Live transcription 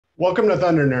Welcome to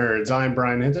Thunder Nerds. I'm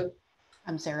Brian Hinton.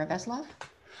 I'm Sarah Veslov.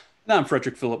 And I'm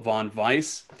Frederick Philip von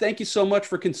Weiss. Thank you so much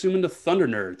for consuming the Thunder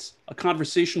Nerds, a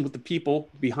conversation with the people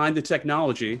behind the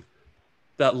technology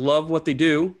that love what they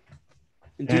do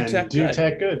and do And tech do good.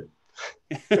 tech good.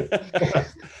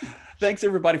 Thanks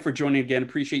everybody for joining again.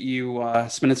 Appreciate you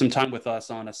spending some time with us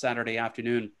on a Saturday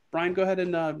afternoon. Brian, go ahead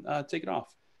and take it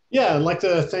off. Yeah, I'd like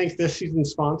to thank this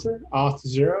season's sponsor,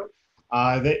 Auth0.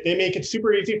 They make it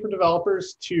super easy for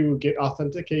developers to get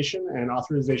authentication and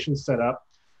authorization set up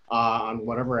on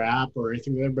whatever app or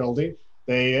anything they're building.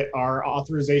 They are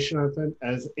authorization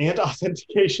and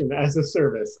authentication as a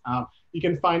service. You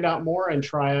can find out more and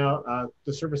try out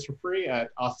the service for free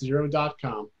at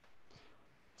auth0.com.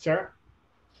 Sarah?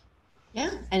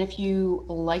 Yeah, and if you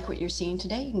like what you're seeing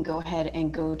today, you can go ahead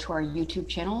and go to our YouTube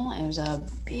channel. There's a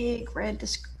big red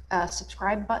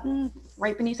subscribe button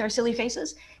right beneath our silly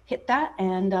faces. Hit that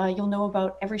and you'll know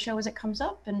about every show as it comes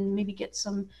up and maybe get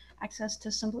some access to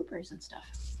some bloopers and stuff.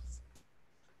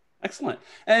 Excellent.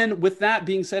 And with that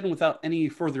being said, and without any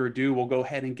further ado, we'll go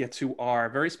ahead and get to our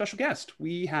very special guest.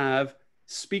 We have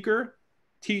speaker,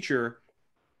 teacher,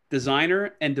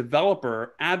 designer, and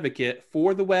developer advocate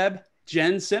for the web,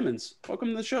 Jen Simmons.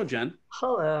 Welcome to the show, Jen.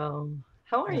 Hello.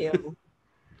 How are you?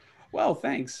 Well,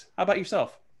 thanks. How about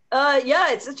yourself?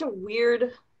 Yeah, it's such a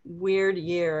weird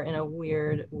year and a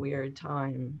weird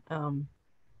time. I'm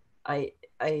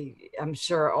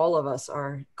sure all of us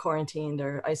are quarantined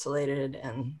or isolated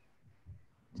and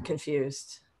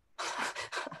confused.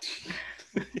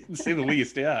 To say the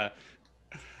least, yeah.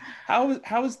 How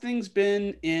has things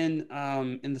been in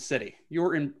the city?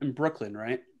 You're in Brooklyn,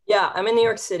 right? Yeah, I'm in New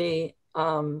York City,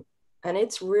 and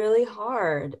it's really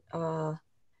hard.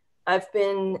 I've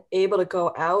been able to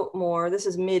go out more. This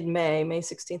is mid-May. May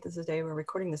 16th is the day we're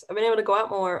recording this. I've been able to go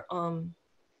out more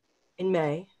in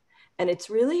May, and it's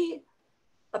really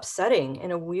upsetting in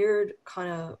a weird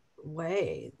kind of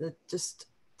way. That just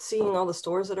seeing all the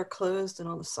stores that are closed and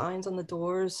all the signs on the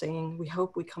doors saying, "We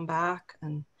hope we come back,"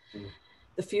 and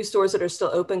the few stores that are still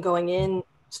open, going in,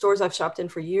 stores I've shopped in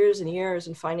for years and years,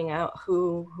 and finding out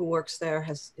who works there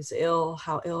is ill.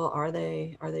 How ill are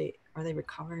they? Are they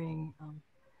recovering?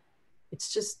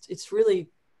 It's really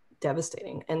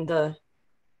devastating. And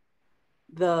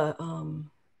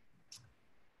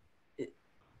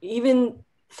even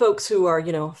folks who are,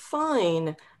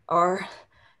 fine,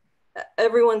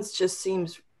 everyone's just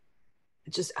seems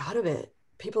just out of it.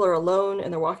 People are alone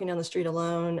and they're walking down the street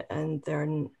alone, and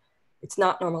it's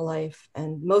not normal life.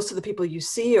 And most of the people you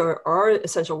see are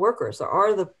essential workers. They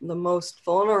are the most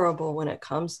vulnerable when it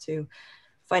comes to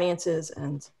finances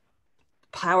and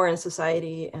power in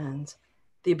society and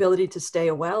the ability to stay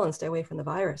well and stay away from the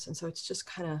virus. And so it's just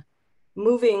kind of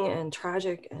moving and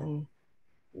tragic and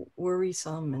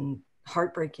worrisome and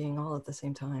heartbreaking all at the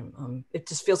same time. It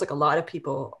just feels like a lot of the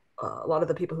people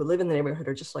who live in the neighborhood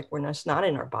are just like, we're just not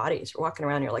in our bodies. You're walking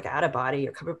around, you're like out of body,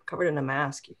 you're covered in a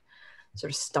mask, you're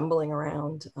sort of stumbling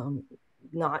around,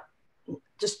 not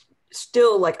just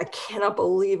still like, I cannot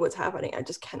believe what's happening. I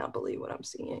just cannot believe what I'm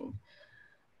seeing,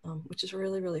 which is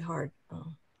really, really hard.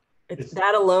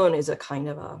 That alone is a kind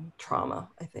of a trauma,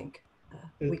 I think.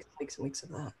 Weeks and weeks of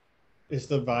that. Is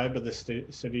the vibe of the city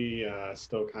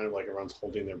still kind of like everyone's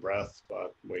holding their breath,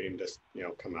 but waiting to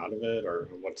come out of it, or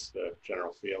what's the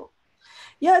general feel?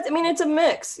 Yeah, I mean, it's a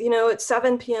mix. It's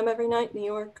 7 p.m. every night. New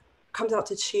York comes out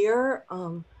to cheer.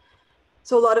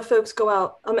 So a lot of folks go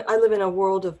out. I live in a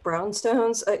world of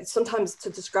brownstones. Sometimes to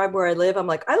describe where I live, I'm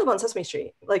like, I live on Sesame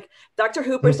Street. Like Dr.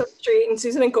 Hooper, Sesame Street, and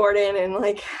Susan and Gordon, and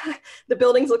like the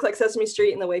buildings look like Sesame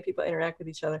Street and the way people interact with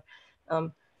each other.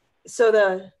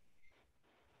 So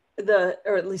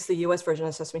or at least the US version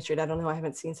of Sesame Street. I don't know. I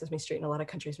haven't seen Sesame Street in a lot of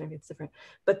countries. Maybe it's different.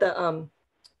 But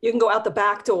you can go out the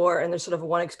back door and there's sort of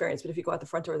one experience, but if you go out the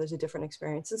front door, there's a different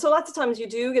experience. And so lots of times you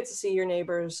do get to see your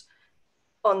neighbors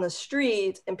on the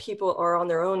street, and people are on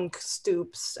their own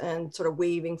stoops and sort of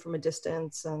waving from a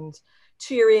distance and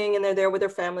cheering, and they're there with their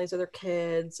families or their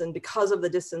kids. And because of the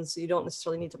distance, you don't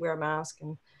necessarily need to wear a mask.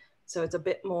 And so it's a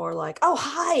bit more like, oh,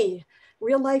 hi,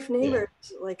 real life neighbors,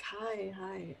 yeah. Like,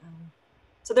 hi.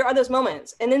 So there are those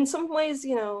moments. And in some ways,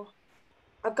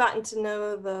 I've gotten to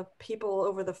know the people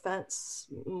over the fence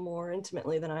more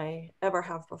intimately than I ever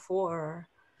have before.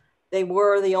 They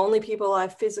were the only people I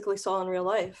physically saw in real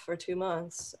life for 2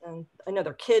 months. And I know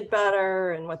their kid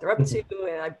better and what they're up to.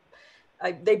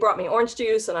 And they brought me orange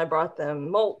juice and I brought them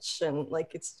mulch. And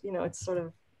like, it's sort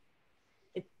of,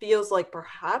 it feels like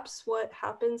perhaps what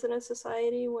happens in a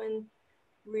society when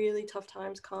really tough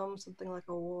times come, something like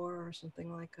a war or something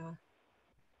like a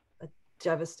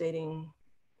devastating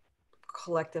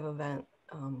collective event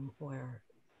where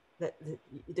that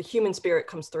the human spirit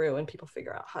comes through and people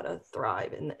figure out how to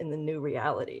thrive in the new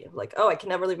reality of like, oh, I can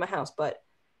never leave my house, but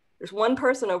there's one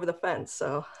person over the fence,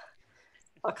 so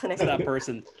I'll connect. It's that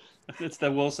person. It's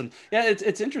that Wilson. Yeah,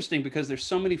 it's interesting because there's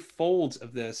so many folds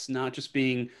of this, not just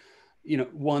being, you know,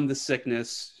 one, the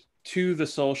sickness, two, the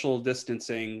social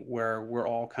distancing, where we're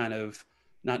all kind of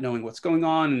not knowing what's going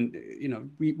on. And, you know,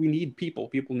 we need people.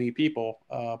 People need people.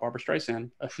 Barbara Streisand.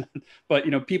 But,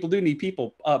 you know, people do need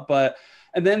people.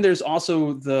 And then there's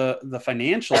also the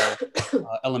financial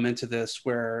element to this,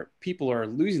 where people are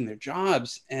losing their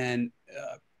jobs and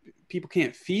people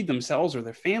can't feed themselves or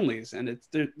their families. And it's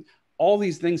all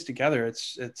these things together.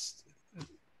 It's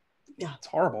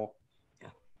horrible.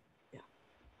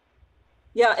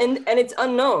 Yeah, and it's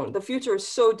unknown. The future is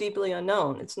so deeply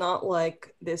unknown. It's not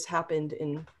like this happened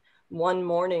in one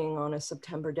morning on a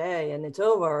September day and it's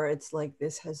over. It's like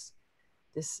this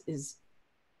is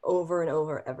over and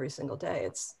over every single day.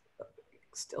 It's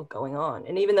still going on.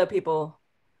 And even though people,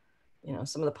 you know,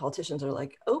 some of the politicians are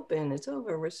like, open, it's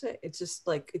over, we're safe. It's just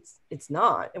like, it's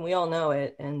not, and we all know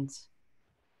it. And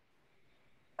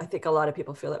I think a lot of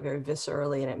people feel that very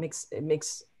viscerally, and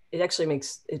it actually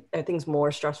makes things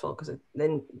more stressful, because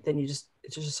then it's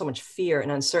just so much fear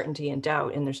and uncertainty and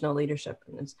doubt, and there's no leadership,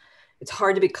 and it's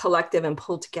hard to be collective and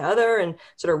pull together and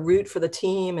sort of root for the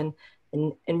team and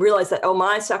realize that, oh,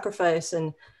 my sacrifice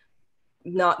and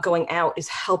not going out is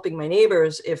helping my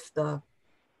neighbors, if the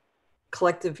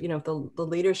collective, you know, if the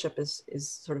leadership is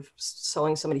sort of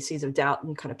sowing so many seeds of doubt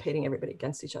and kind of pitting everybody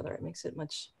against each other, it makes it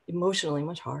emotionally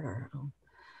much harder.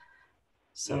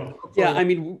 So yeah, I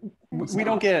mean, we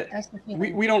don't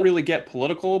really get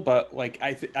political, but like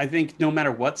I think no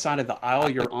matter what side of the aisle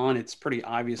you're on, it's pretty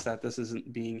obvious that this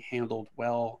isn't being handled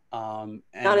well. Not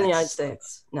in the United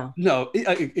States, no. No,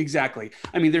 exactly.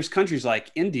 I mean, there's countries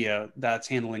like India that's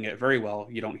handling it very well.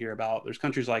 You don't hear about. There's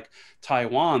countries like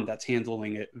Taiwan that's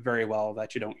handling it very well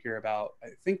that you don't hear about. I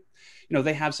think, you know,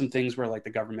 they have some things where like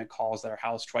the government calls their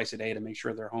house twice a day to make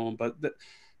sure they're home, but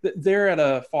they're at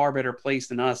a far better place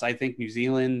than us. I think New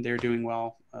Zealand, they're doing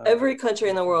well. Every country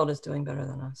in the world is doing better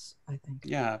than us, I think.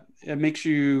 Yeah, it makes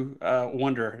you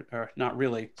wonder, or not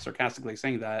really sarcastically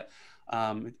saying that.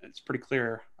 It's pretty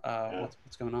clear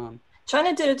what's going on.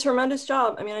 China did a tremendous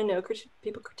job. I mean, I know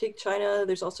people critique China.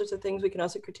 There's all sorts of things. We can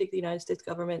also critique the United States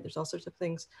government. There's all sorts of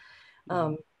things.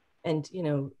 And, you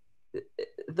know,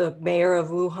 the mayor of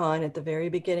Wuhan at the very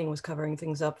beginning was covering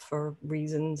things up for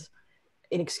reasons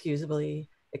inexcusably.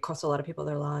 It cost a lot of people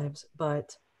their lives,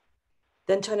 but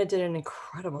then China did an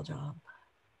incredible job.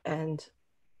 And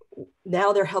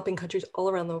now they're helping countries all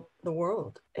around the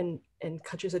world, and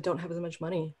countries that don't have as much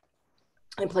money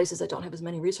and places that don't have as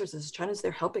many resources. China's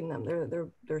there helping them.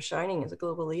 They're shining as a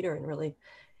global leader and really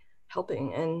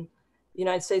helping. And the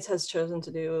United States has chosen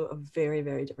to do a very,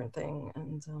 very different thing.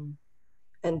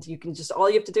 And you can just, all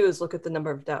you have to do is look at the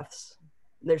number of deaths.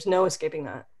 There's no escaping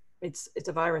that. It's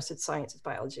a virus, it's science, it's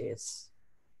biology, it's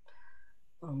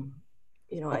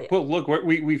you know, well, look,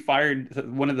 we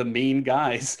fired one of the main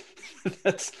guys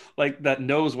that's like that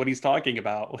knows what he's talking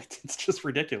about. Like, it's just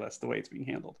ridiculous the way it's being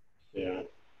handled. Yeah,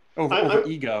 over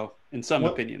ego in some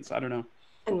opinions. I don't know.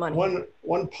 And money.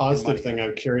 One positive thing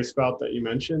I'm curious about that you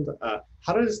mentioned.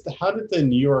 How did the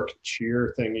New York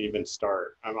cheer thing even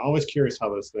start? I'm always curious how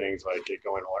those things like get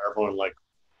going. Or everyone like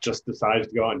just decides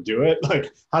to go out and do it.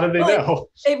 Like, how did they know?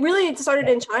 It really started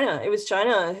in China. It was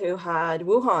China who had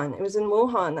Wuhan. It was in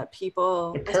Wuhan that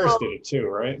people. And Paris did it too,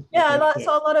 right? Yeah, I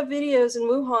saw a lot of videos in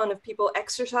Wuhan of people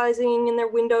exercising in their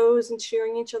windows and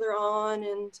cheering each other on,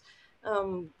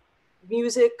 and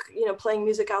music, you know, playing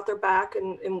music out their back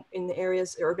in the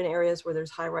areas, urban areas where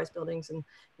there's high-rise buildings, and,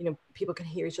 you know, people can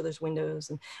hear each other's windows.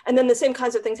 And then the same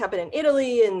kinds of things happen in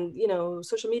Italy, and, you know,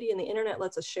 social media and the internet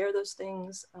lets us share those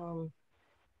things.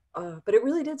 But it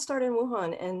really did start in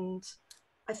Wuhan, and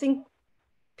I think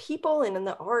people and in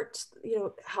the arts, you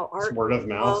know, how art, it's word of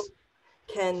mouth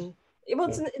can. Well,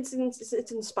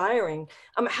 it's inspiring.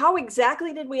 How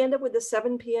exactly did we end up with the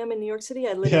 7 p.m. in New York City?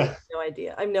 I literally have no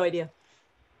idea. I have no idea.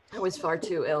 I was far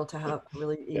too ill to have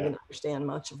really even understand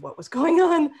much of what was going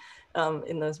on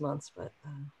in those months. But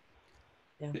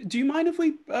do you mind if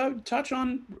we touch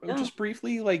on just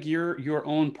briefly, like your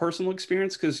own personal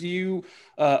experience? Because you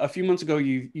a few months ago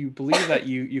you believe that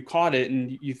you caught it,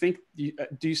 and you think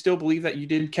do you still believe that you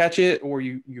did catch it, or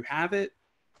you have it?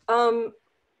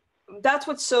 That's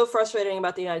what's so frustrating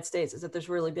about the United States, is that there's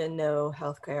really been no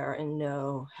healthcare and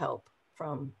no help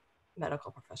from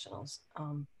medical professionals.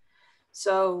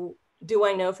 So do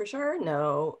I know for sure?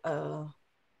 No.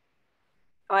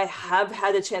 I have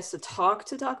had a chance to talk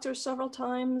to doctors several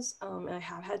times. And I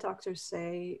have had doctors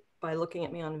say, by looking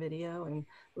at me on video and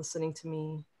listening to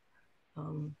me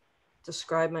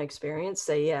describe my experience,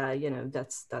 say, yeah, you know,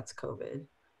 that's COVID,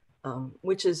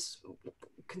 which is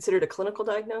considered a clinical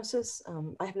diagnosis.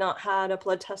 I have not had a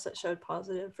blood test that showed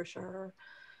positive for sure.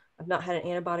 I've not had an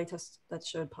antibody test that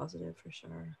showed positive for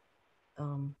sure.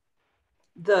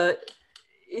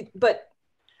 But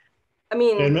I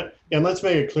mean, and let's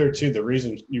make it clear too, the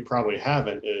reason you probably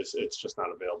haven't is it's just not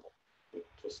available.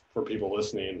 Just for people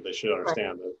listening, they should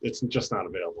understand that it's just not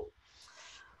available.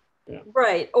 Yeah.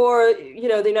 Right. Or, you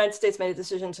know, the United States made a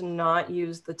decision to not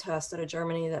use the test out of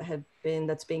Germany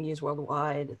that's being used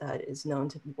worldwide, that is known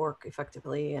to work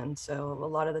effectively. And so a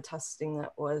lot of the testing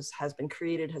that has been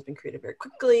created very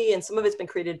quickly. And some of it's been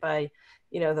created by,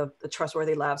 you know, the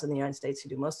trustworthy labs in the United States who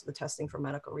do most of the testing for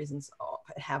medical reasons,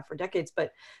 have for decades.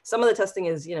 But some of the testing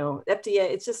is, you know, FDA,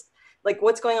 it's just like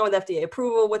what's going on with FDA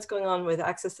approval, what's going on with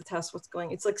access to tests,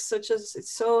 it's like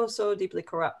it's so deeply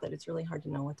corrupt that it's really hard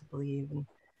to know what to believe. And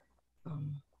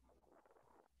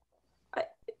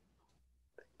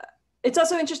it's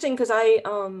also interesting because I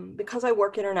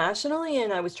work internationally,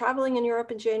 and I was traveling in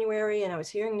Europe in January, and I was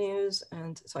hearing news,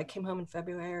 and so I came home in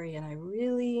February, and I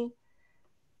really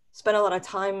spent a lot of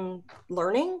time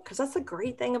learning, because that's the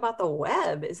great thing about the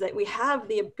web, is that we have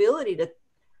the ability to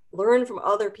learn from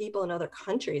other people in other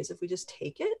countries if we just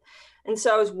take it. And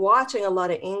so I was watching a lot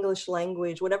of English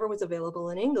language, whatever was available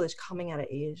in English, coming out of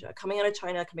Asia, coming out of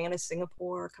China, coming out of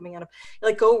Singapore, coming out of,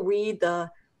 like, go read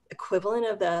the equivalent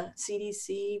of the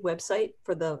CDC website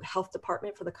for the health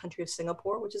department for the country of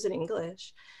Singapore, which is in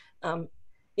English. You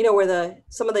know, where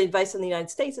some of the advice in the United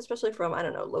States, especially from, I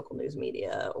don't know, local news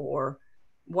media, or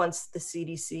once the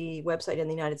CDC website in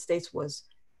the United States was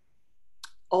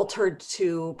altered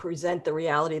to present the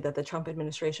reality that the Trump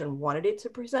administration wanted it to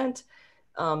present.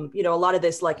 You know, a lot of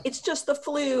this, like, it's just the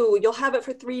flu, you'll have it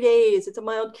for 3 days, it's a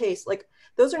mild case. Like,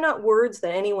 those are not words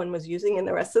that anyone was using in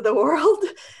the rest of the world.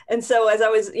 And so as I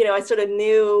was, you know, I sort of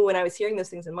knew when I was hearing those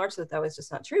things in March that was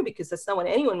just not true, because that's not what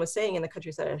anyone was saying in the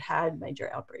countries that had major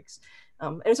outbreaks.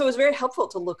 And so it was very helpful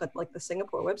to look at, like, the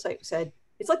Singapore website said,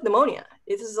 it's like pneumonia.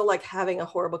 This is like having a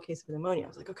horrible case of pneumonia. I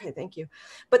was like, okay, thank you.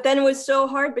 But then it was so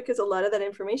hard because a lot of that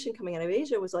information coming out of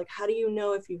Asia was like, how do you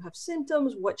know if you have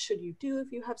symptoms? What should you do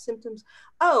if you have symptoms?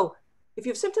 Oh, if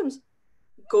you have symptoms,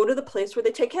 go to the place where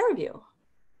they take care of you.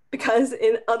 Because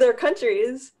in other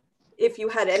countries, if you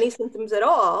had any symptoms at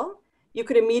all, you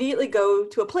could immediately go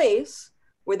to a place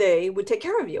where they would take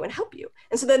care of you and help you.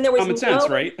 And so then there was common sense,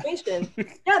 right? information.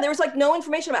 Yeah, there was like no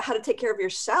information about how to take care of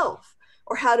yourself,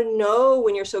 or how to know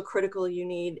when you're so critical you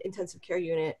need intensive care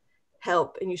unit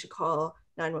help and you should call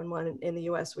 911 in the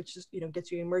US, which is, you know,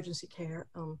 gets you emergency care.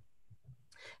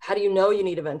 How do you know you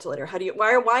need a ventilator?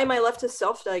 Why am I left to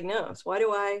self-diagnose? There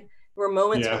were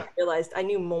moments when I realized I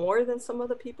knew more than some of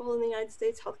the people in the United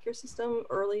States healthcare system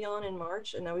early on in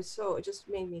March. And it just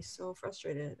made me so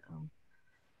frustrated.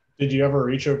 Did you ever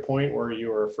reach a point where you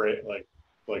were afraid,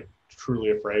 like truly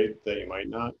afraid that you might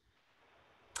not?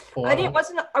 I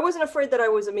wasn't afraid that I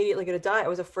was immediately going to die. I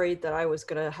was afraid that I was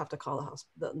going to have to call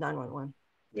the 911.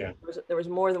 Yeah. There was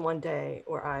more than one day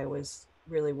where I was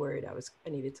really worried I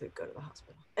needed to go to the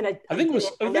hospital. And I think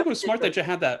it was smart that you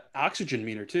had that oxygen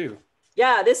meter too.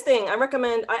 Yeah, this thing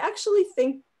I actually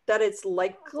think that it's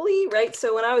likely, right?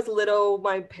 So when I was little,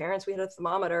 my parents, we had a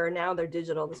thermometer. Now they're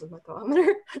digital. This is my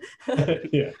thermometer.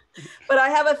 Yeah. But I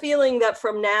have a feeling that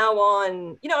from now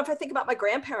on, you know, if I think about my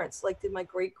grandparents, like, did my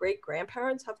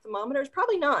great-great-grandparents have thermometers?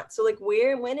 Probably not. So like,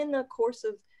 when in the course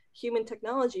of human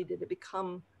technology did it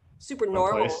become super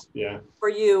normal for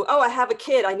you? Oh, I have a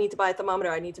kid, I need to buy a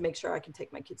thermometer. I need to make sure I can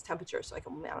take my kid's temperature so I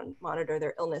can monitor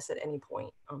their illness at any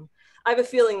point. I have a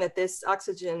feeling that this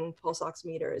oxygen pulse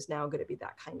oximeter is now going to be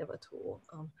that kind of a tool,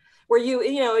 where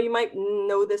you might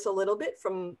know this a little bit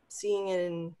from seeing it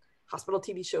in hospital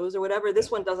TV shows or whatever. This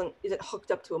one isn't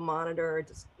hooked up to a monitor.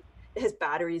 It has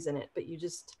batteries in it, but you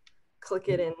just click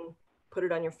it and put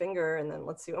it on your finger, and then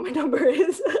let's see what my number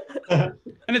is.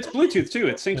 And it's Bluetooth too.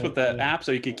 It syncs with the app,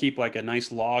 so you can keep like a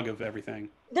nice log of everything.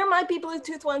 There might be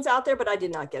Bluetooth ones out there, but I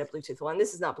did not get a Bluetooth one.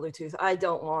 This is not Bluetooth. I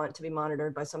don't want to be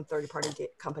monitored by some third-party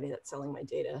company that's selling my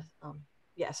data.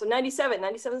 Yeah, so 97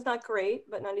 is not great,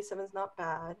 but 97 is not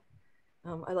bad.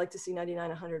 I like to see 99,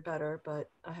 100 better, but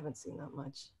I haven't seen that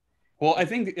much. Well, I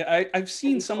think I've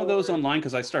seen some of those online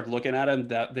because I started looking at them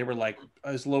that they were like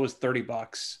as low as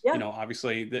 $30, Yeah. you know,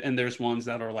 obviously. And there's ones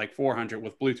that are like 400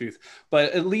 with Bluetooth.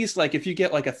 But at least like if you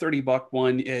get like a $30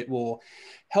 one, it will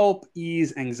help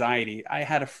ease anxiety. I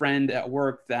had a friend at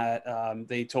work that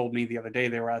they told me the other day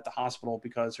they were at the hospital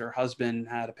because her husband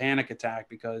had a panic attack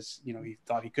because, you know, he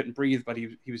thought he couldn't breathe, but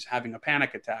he was having a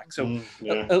panic attack. So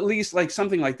Yeah. at least like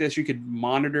something like this, you could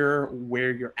monitor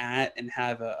where you're at and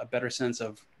have a better sense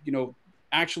of, you know,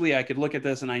 actually I could look at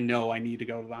this and I know I need to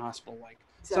go to the hospital. Like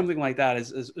something like that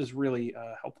is really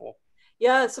helpful.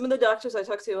 Yeah, some of the doctors I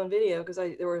talked to on video, because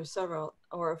there were several,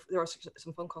 or there were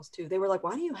some phone calls too, they were like,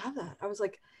 why do you have that? I was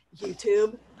like,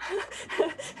 YouTube.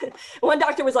 One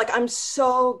doctor was like, I'm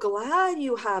so glad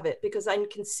you have it because I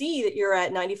can see that you're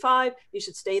at 95. You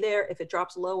should stay there. If it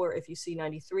drops lower, if you see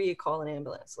 93, call an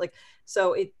ambulance. Like,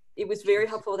 so it was very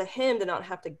helpful to him to not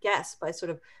have to guess by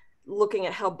sort of looking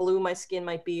at how blue my skin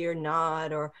might be or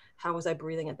not, or how was I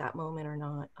breathing at that moment or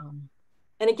not.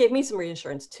 And it gave me some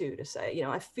reassurance too, to say, you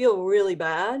know, I feel really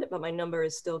bad, but my number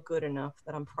is still good enough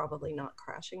that I'm probably not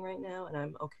crashing right now and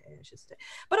I'm okay, I should stay.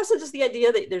 But also just the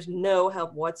idea that there's no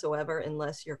help whatsoever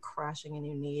unless you're crashing and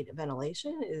you need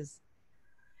ventilation is,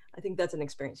 I think that's an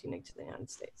experience unique to the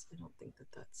United States. I don't think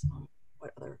that that's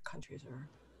what other countries are,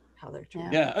 how they're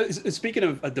treated. Yeah. Speaking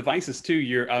of devices too,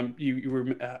 you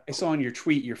were I saw in your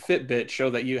tweet your Fitbit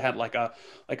show that you had like a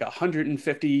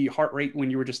 150 heart rate when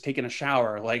you were just taking a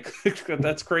shower. Like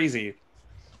that's crazy.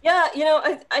 Yeah, you know,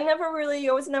 I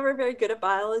was never very good at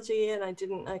biology, and I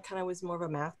kind of was more of a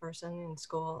math person in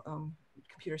school,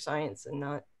 computer science and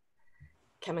not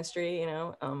chemistry, you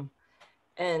know,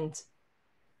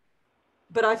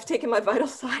 but I've taken my vital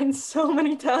signs so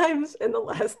many times in the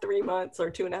last 3 months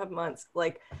or 2.5 months,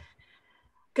 like,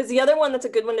 because the other one that's a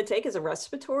good one to take is a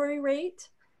respiratory rate,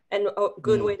 and a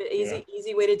good way to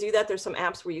easy way to do that. There's some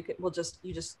apps where you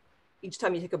just each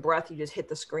time you take a breath, you just hit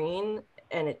the screen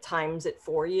and it times it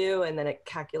for you, and then it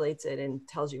calculates it and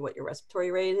tells you what your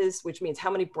respiratory rate is, which means how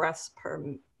many breaths per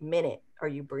minute are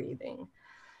you breathing.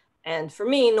 And for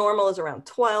me, normal is around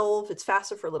 12. It's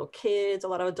faster for little kids. A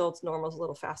lot of adults, normal is a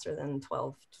little faster than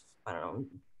 12, I don't know,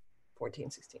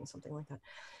 14, 16, something like that.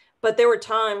 But there were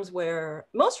times where,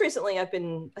 most recently I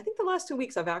think the last 2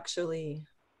 weeks I've actually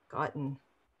gotten,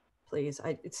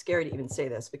 it's scary to even say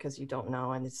this because you don't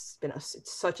know. And it's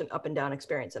such an up and down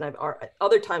experience. And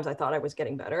other times I thought I was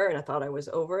getting better and I thought I was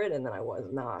over it, and then I was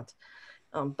not.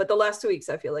 But the last 2 weeks,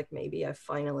 I feel like maybe I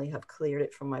finally have cleared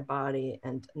it from my body.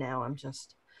 And now I'm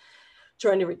just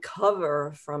trying to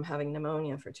recover from having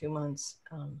pneumonia for 2 months.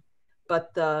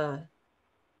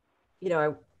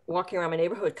 Walking around my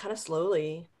neighborhood kind of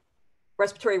slowly,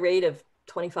 respiratory rate of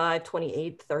 25,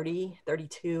 28, 30,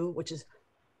 32, which is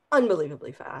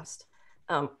unbelievably fast.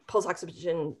 Pulse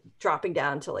oxygen dropping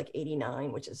down to like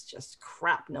 89, which is just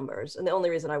crap numbers. And the only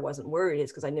reason I wasn't worried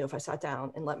is because I knew if I sat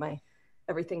down and let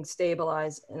everything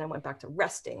stabilize and I went back to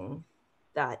resting,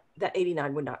 that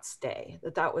 89 would not stay.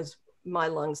 That was my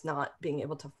lungs not being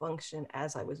able to function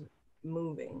as I was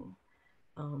moving.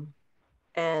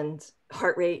 And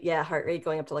heart rate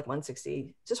going up to like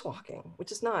 160, just walking,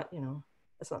 which is not,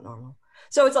 that's not normal.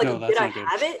 So it's like, did I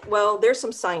have it? Well, there's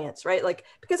some science, right? Like,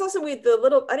 because also I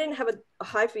didn't have a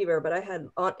high fever, but I had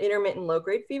intermittent low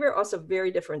grade fever, also very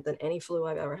different than any flu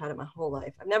I've ever had in my whole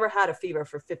life. I've never had a fever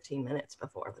for 15 minutes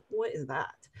before. Like, what is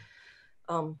that?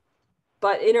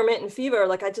 But intermittent fever,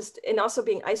 like and also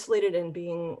being isolated and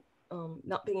being,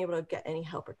 not being able to get any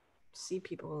help or see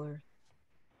people, or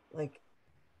like,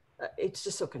 it's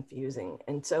just so confusing.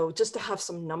 And so just to have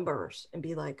some numbers and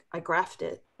be like, I graphed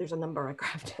it. There's a number, I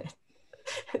graphed it.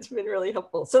 It's been really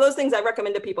helpful. So those things I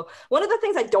recommend to people. One of the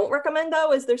things I don't recommend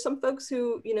though, is there's some folks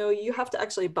who, you have to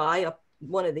actually buy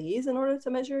one of these in order to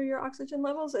measure your oxygen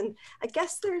levels. And I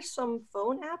guess there's some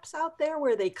phone apps out there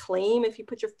where they claim if you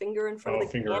put your finger in front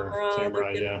of the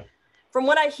camera, from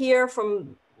what I hear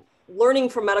from learning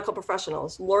from medical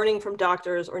professionals, learning from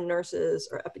doctors or nurses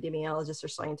or epidemiologists or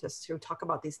scientists who talk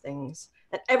about these things.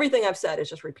 And everything I've said is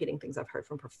just repeating things I've heard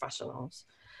from professionals.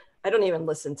 I don't even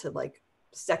listen to like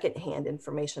secondhand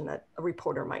information that a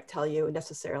reporter might tell you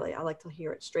necessarily. I like to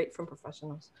hear it straight from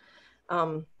professionals,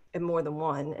 and more than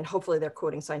one. And hopefully they're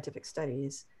quoting scientific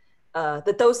studies.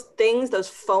 That those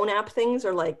phone app things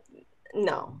are like,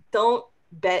 no, don't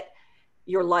bet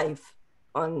your life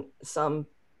on some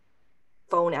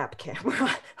phone app camera.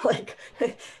 Like,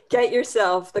 get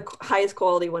yourself the highest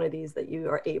quality one of these that you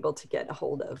are able to get a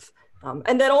hold of,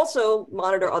 and then also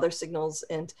monitor other signals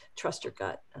and trust your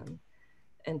gut,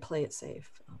 and play it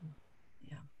safe.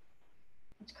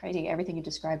 It's crazy, everything you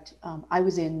described. I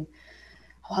was in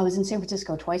Well, I was in San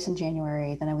Francisco twice in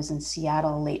January, then I was in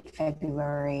Seattle late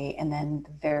February, and then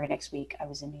the very next week I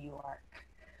was in New York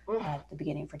at the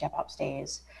beginning for DevOps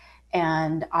Days.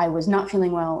 And I was not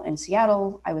feeling well in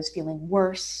Seattle. I was feeling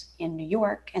worse in New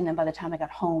York. And then by the time I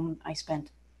got home, I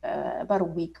spent about a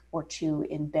week or two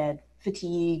in bed,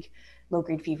 fatigue,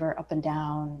 low-grade fever, up and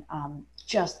down,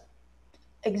 just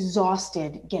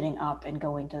exhausted getting up and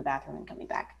going to the bathroom and coming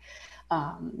back.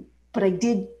 But I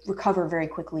did recover very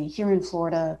quickly. Here in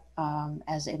Florida,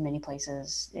 as in many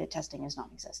places, testing is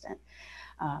non-existent.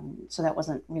 So that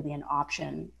wasn't really an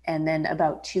option. And then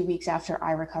about 2 weeks after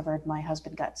I recovered, my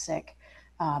husband got sick,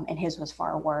 and his was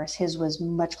far worse. His was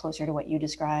much closer to what you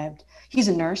described. He's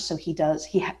a nurse, so he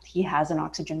has an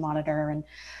oxygen monitor,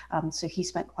 and so he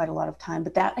spent quite a lot of time.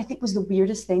 But that, I think, was the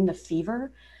weirdest thing, the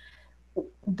fever.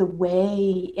 The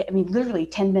way, I mean, literally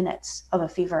 10 minutes of a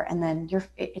fever and then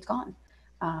it's gone.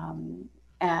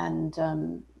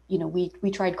 You know,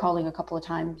 we tried calling a couple of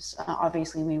times.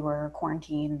 Obviously we were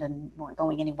quarantined and weren't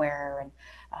going anywhere.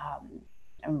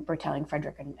 And we're telling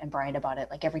Frederick and Brian about it.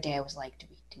 Like every day I was like,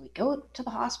 do we go to the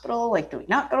hospital? Like, do we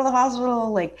not go to the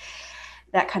hospital? Like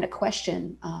that kind of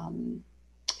question.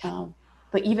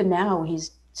 But even now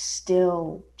he's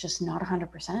still just not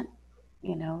 100%.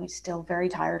 You know, he's still very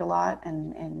tired a lot,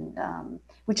 and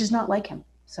which is not like him.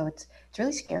 So it's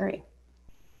really scary.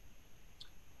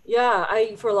 Yeah,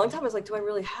 for a long time I was like, do I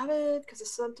really have it? Because the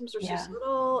symptoms are so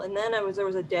subtle. And then there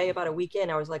was a day about a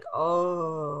weekend I was like,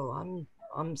 oh,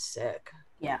 I'm sick.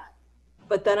 Yeah.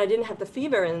 But then I didn't have the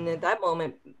fever, and at that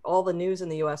moment, all the news in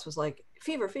the U.S. was like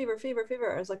fever, fever, fever,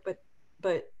 fever. I was like,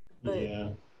 but.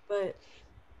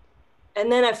 And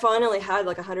then I finally had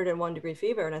like 101-degree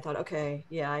fever, and I thought, okay,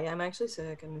 yeah, I am actually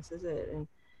sick, and this is it.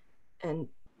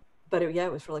 But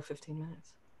it was for like 15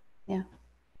 minutes. Yeah.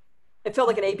 It felt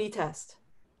like an A/B test.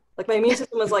 Like my immune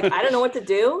system was like, I don't know what to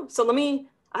do, so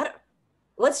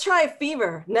let's try a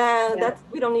fever. Nah,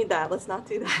 we don't need that. Let's not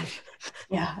do that.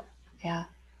 Yeah.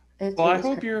 Well, I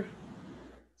hope you're.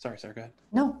 Sorry, go ahead.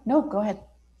 No, go ahead.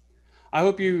 I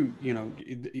hope you know,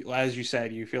 as you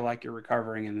said, you feel like you're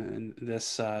recovering and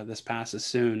this passes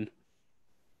soon.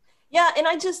 Yeah, and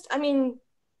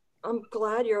I'm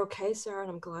glad you're okay, Sarah, and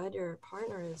I'm glad your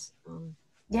partner is.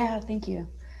 Yeah, thank you.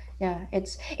 Yeah,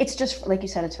 it's just like you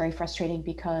said, it's very frustrating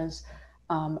because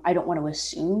I don't want to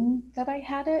assume that I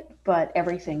had it, but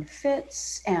everything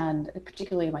fits, and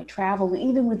particularly my travel.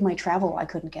 Even with my travel, I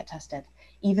couldn't get tested,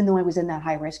 even though I was in that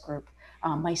high risk group.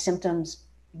 My symptoms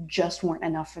just weren't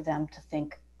enough for them to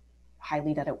think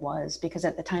highly that it was, because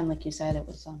at the time, like you said, it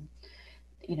was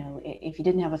you know, if you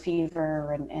didn't have a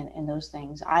fever and those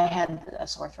things, I had a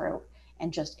sore throat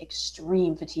and just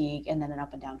extreme fatigue and then an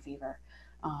up and down fever.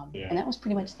 And that was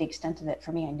pretty much the extent of it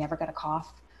for me. I never got a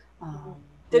cough.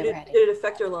 Did it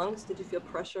affect your lungs? Did you feel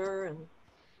pressure?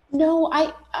 No,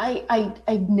 I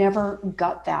never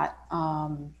got that.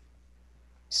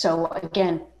 So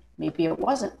again, maybe it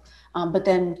wasn't. But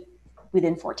then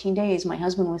within 14 days, my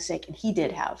husband was sick, and he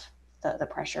did have the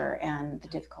pressure and the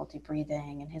difficulty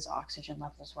breathing, and his oxygen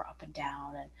levels were up and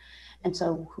down. And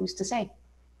so who's to say,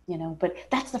 you know, but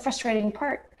that's the frustrating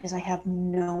part, is I have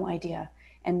no idea.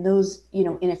 And those, you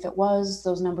know, and if it was,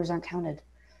 those numbers aren't counted.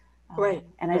 Right.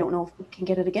 And I don't know if we can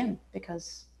get it again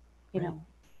because, you know,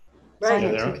 right.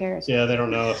 Science, who cares? Yeah, they don't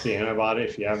know if you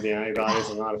have the antibodies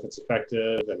or not, if it's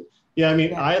effective. And yeah, I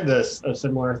mean, I had a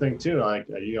similar thing too. Like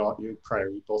you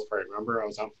both probably remember, I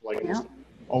was out for like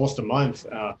almost a month.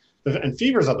 And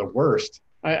fevers are the worst.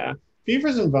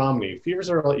 Fevers and vomiting. Fevers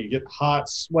are like, you get hot,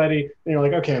 sweaty, and you're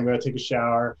like, okay, I'm going to take a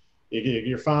shower.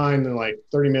 You're fine. Then like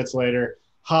 30 minutes later,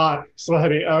 hot,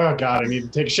 sweaty. Oh God, I need to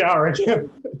take a shower again.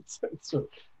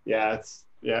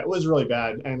 It was really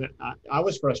bad. And I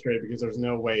was frustrated because there's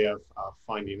no way of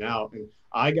finding out. And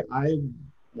I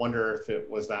wonder if it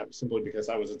was that simply because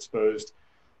I was exposed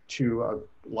to a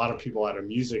lot of people at a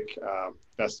music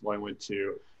festival I went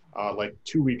to like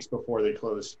 2 weeks before they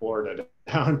closed Florida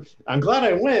down. I'm glad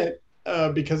I went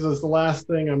because it was the last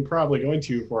thing I'm probably going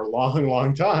to for a long,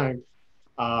 long time.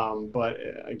 But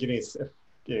getting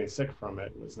sick from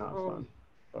it was not fun.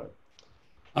 But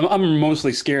I'm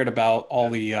mostly scared about all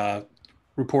the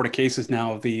reported cases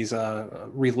now of these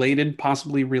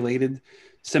possibly related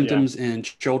symptoms in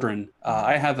children.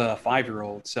 I have a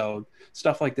 5-year-old, so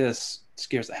stuff like this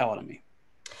scares the hell out of me.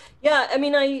 Yeah, I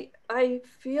mean, I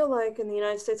feel like in the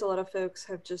United States, a lot of folks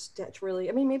have just really,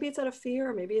 I mean, maybe it's out of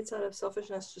fear, maybe it's out of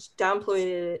selfishness, just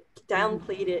downplayed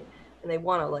it, and they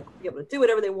want to like be able to do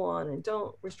whatever they want and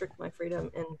don't restrict my freedom.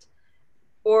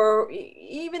 Or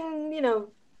even, you know,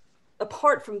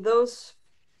 apart from those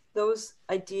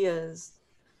ideas,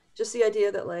 just the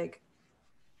idea that like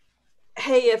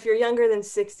hey, if you're younger than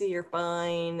 60, you're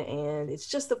fine, and it's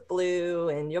just the flu,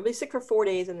 and you'll be sick for 4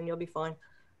 days, and then you'll be fine.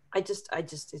 It's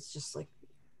just like,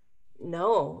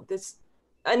 no, this,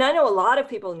 and I know a lot of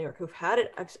people in New York who've had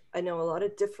it. I know a lot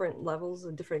of different levels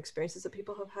and different experiences that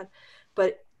people have had,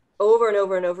 but over and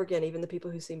over and over again, even the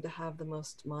people who seem to have the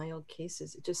most mild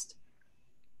cases,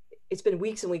 it's been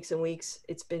weeks and weeks and weeks.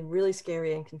 It's been really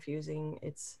scary and confusing.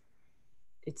 It's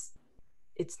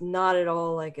not at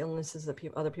all like illnesses that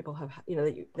other people have,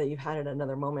 that you've had at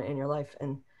another moment in your life.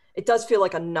 And it does feel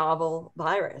like a novel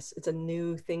virus. It's a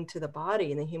new thing to the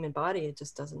body, and the human body, it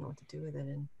just doesn't know what to do with it.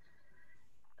 And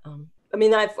I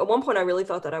mean, at one point I really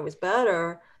thought that I was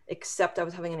better, except I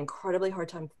was having an incredibly hard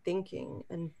time thinking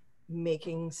and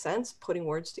making sense, putting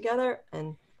words together.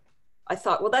 And I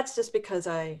thought, well, that's just because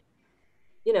I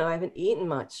haven't eaten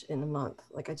much in a month.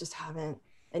 Like I just haven't.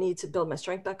 I need to build my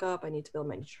strength back up. I need to build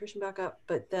my nutrition back up.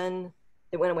 But then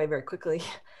it went away very quickly.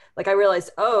 Like I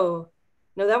realized, oh,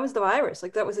 no, that was the virus.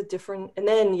 Like that was a different. And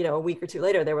then, a week or two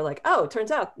later, they were like, oh, it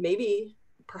turns out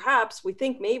perhaps we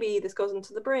think maybe this goes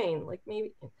into the brain. Like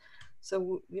maybe.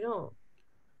 So we don't.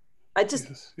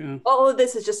 Yes, yeah. All of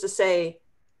this is just to say,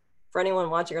 for anyone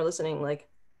watching or listening, like,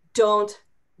 don't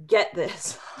get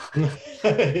this.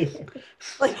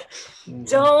 Like,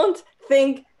 don't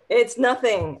think it's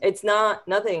nothing. It's not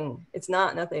nothing. It's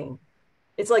not nothing.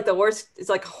 It's like the worst. It's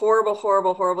like horrible,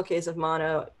 horrible, horrible case of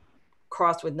mono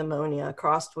crossed with pneumonia,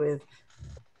 crossed with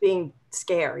being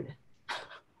scared.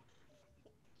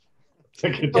 It's a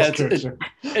good description.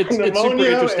 It's super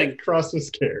interesting. Crossed with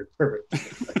scared. Perfect.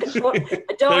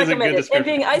 I don't recommend it. And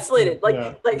being isolated, like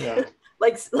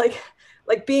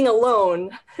being alone,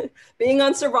 being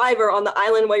on Survivor on the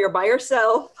island where you're by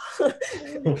yourself,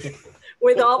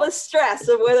 with all the stress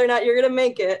of whether or not you're going to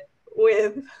make it,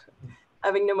 with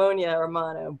having pneumonia or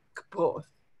mono, both.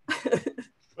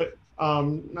 But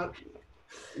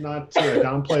not to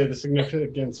downplay the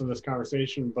significance of this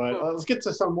conversation, but let's get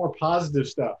to some more positive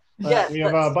stuff. Yes, we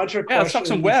have a bunch of questions. Let's talk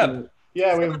some web. We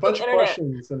have a bunch of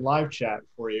questions in live chat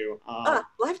for you.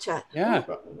 Live chat. Yeah.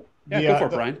 Go for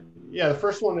it, Brian. Yeah, the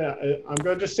first one, I'm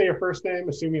going to just say your first name,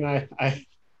 assuming I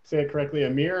say it correctly.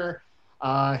 Amir,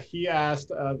 he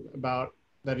asked about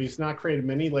that he's not created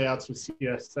many layouts with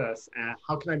CSS. And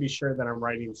how can I be sure that I'm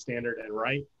writing standard and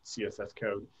right CSS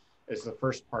code is the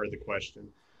first part of the question.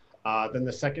 Then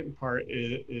the second part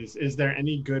is there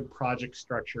any good project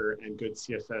structure and good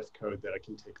CSS code that I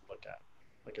can take a look at?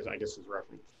 Like, I guess as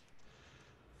reference.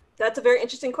 That's a very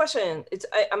interesting question.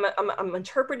 I'm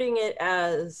interpreting it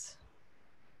as,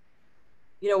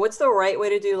 what's the right way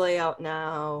to do layout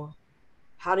now?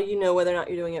 How do you know whether or not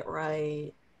you're doing it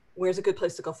right? Where's a good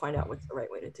place to go find out what's the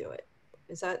right way to do it?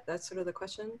 That's sort of the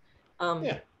question?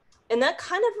 Yeah. And that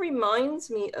kind of reminds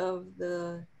me of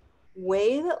the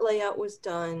way that layout was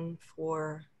done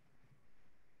for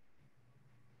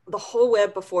the whole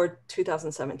web before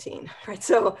 2017, right?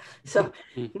 So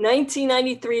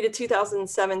 1993 to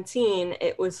 2017,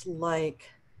 it was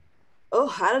like, oh,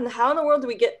 how in the world do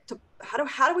we get to, how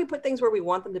do we put things where we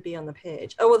want them to be on the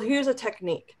page? Oh, well, here's a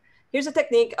technique. Here's a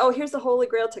technique. Oh, here's the Holy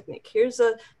Grail technique. Here's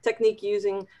a technique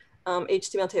using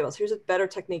HTML tables. Here's a better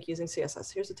technique using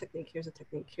CSS. Here's a technique, here's a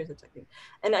technique, here's a technique.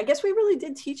 And I guess we really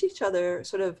did teach each other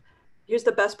sort of, here's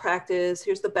the best practice,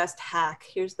 here's the best hack,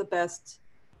 here's the best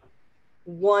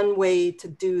one way to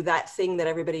do that thing that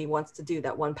everybody wants to do,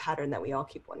 that one pattern that we all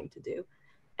keep wanting to do.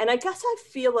 And I guess I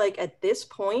feel like at this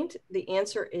point, the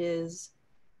answer is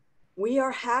we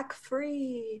are hack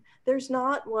free. There's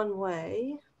not one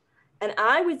way. And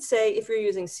I would say if you're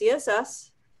using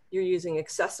CSS, you're using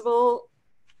accessible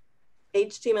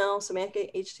HTML,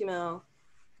 semantic HTML,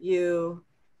 you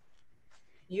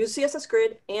use CSS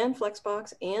Grid and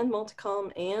Flexbox and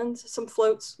Multicom and some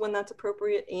floats when that's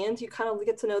appropriate. And you kind of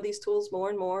get to know these tools more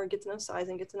and more, get to know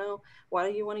sizing, get to know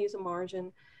why do you want to use a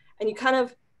margin. And you kind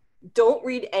of don't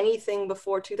read anything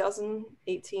before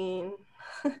 2018.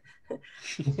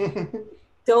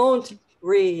 Don't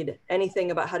read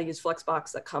anything about how to use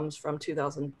Flexbox that comes from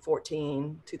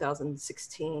 2014,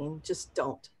 2016. Just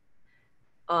don't.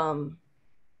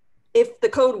 If the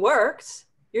code works,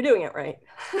 you're doing it right.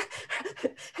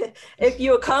 If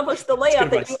you accomplished the layout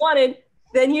that you wanted,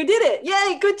 then you did it.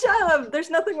 Yay, good job. There's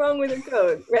nothing wrong with your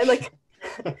code, right? Like,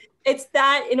 it's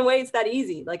that, in a way, it's that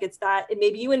easy. Like, it's that, and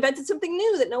maybe you invented something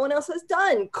new that no one else has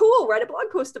done. Cool, write a blog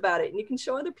post about it, and you can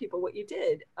show other people what you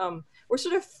did. We're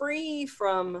sort of free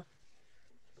from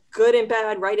good and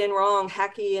bad, right and wrong,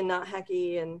 hacky and not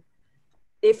hacky. And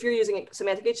if you're using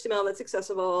semantic HTML that's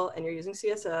accessible, and you're using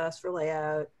CSS for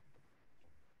layout,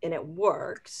 and it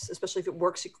works, especially if it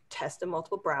works, you test in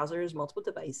multiple browsers, multiple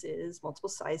devices, multiple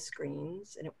size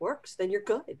screens, and it works, then you're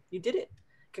good. You did it.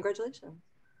 Congratulations.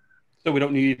 So we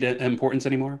don't need importance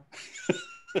anymore?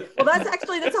 Well, that's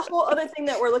a whole other thing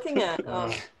that we're looking at,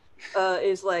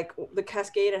 is like the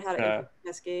cascade and how to implement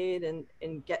cascade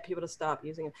and get people to stop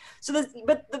using it. So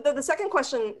the second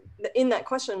question in that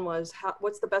question was,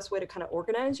 what's the best way to kind of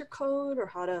organize your code, or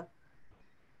how to,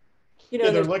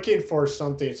 they're looking for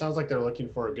something. It sounds like they're looking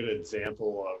for a good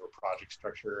example of a project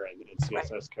structure and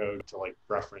CSS code to like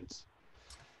reference.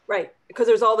 Right, because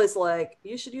there's all this like,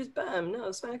 you should use BEM. No,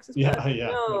 Smax is BEM. Yeah.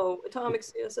 No, Atomic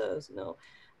CSS. No.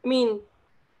 I mean,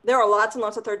 there are lots and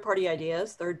lots of third-party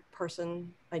ideas,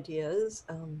 third-person ideas.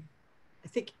 I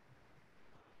think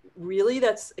really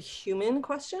that's a human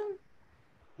question.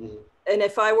 Mm-hmm. And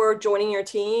if I were joining your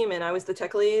team and I was the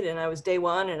tech lead and I was day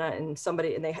one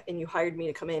and you hired me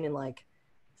to come in and like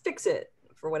fix it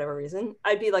for whatever reason,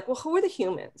 I'd be like, well, who are the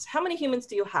humans? How many humans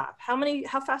do you have?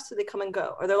 How fast do they come and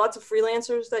go? Are there lots of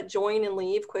freelancers that join and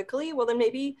leave quickly? Well, then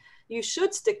maybe you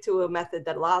should stick to a method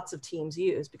that lots of teams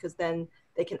use, because then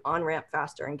they can on-ramp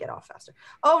faster and get off faster.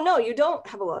 Oh no, you don't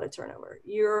have a lot of turnover.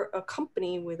 You're a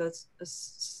company with a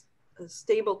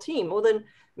stable team. Well, then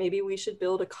maybe we should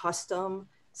build a custom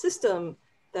system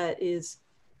that is,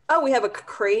 oh, we have a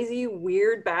crazy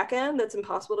weird backend that's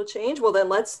impossible to change. Well, then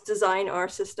let's design our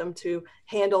system to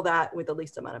handle that with the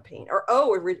least amount of pain. Or, oh,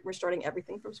 we're starting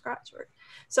everything from scratch.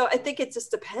 So I think it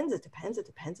just depends. It depends.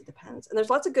 And there's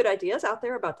lots of good ideas out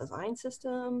there about design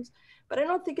systems, but I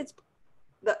don't think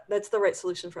that's the right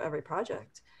solution for every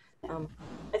project.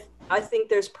 I think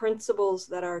there's principles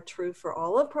that are true for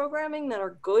all of programming that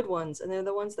are good ones. And they're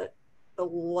the ones that the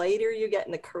later you get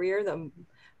in the career, the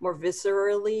more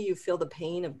viscerally you feel the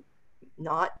pain of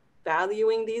not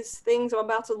valuing these things I'm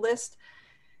about to list.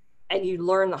 And you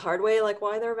learn the hard way, like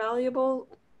why they're valuable.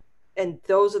 And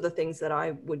those are the things that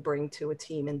I would bring to a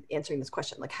team in answering this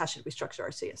question, like how should we structure our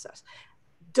CSS?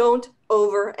 Don't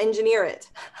over-engineer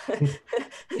it.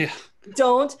 Yeah.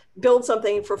 Don't build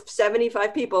something for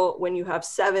 75 people when you have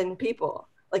 7 people.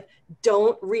 Like,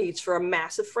 don't reach for a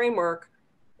massive framework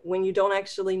when you don't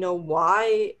actually know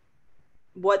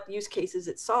what use cases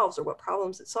it solves or what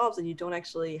problems it solves, and you don't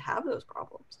actually have those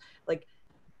problems. Like,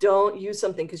 don't use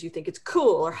something because you think it's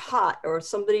cool or hot, or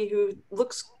somebody who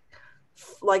looks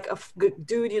like a good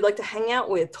dude you'd like to hang out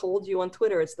with told you on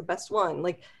Twitter it's the best one.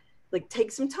 Like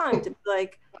take some time to be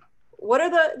like,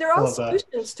 there are all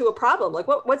solutions to a problem. Like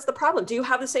what's the problem? Do you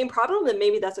have the same problem? Then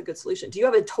maybe that's a good solution. Do you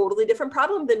have a totally different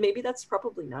problem? Then maybe that's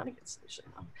probably not a good solution.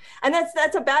 And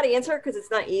that's a bad answer because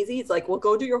it's not easy. It's like, well,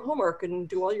 go do your homework and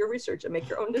do all your research and make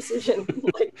your own decision.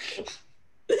 Like,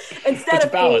 instead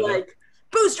of being like,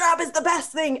 Bootstrap is the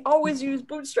best thing, always use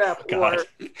Bootstrap. God.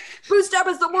 Or Bootstrap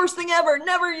is the worst thing ever,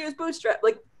 never use Bootstrap.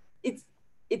 Like,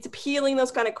 it's appealing.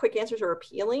 Those kind of quick answers are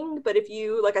appealing. But if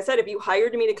you, like I said, if you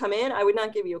hired me to come in, I would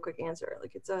not give you a quick answer.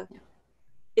 Like it's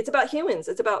about humans.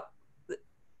 It's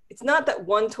not that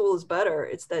one tool is better.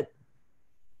 It's that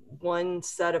one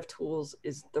set of tools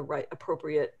is the right,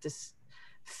 appropriate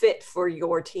fit for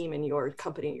your team and your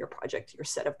company, your project, your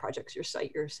set of projects, your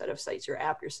site, your set of sites, your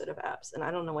app, your set of apps. And I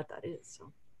don't know what that is.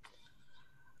 So.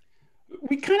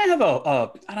 We kind of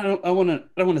have I don't want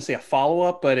to say a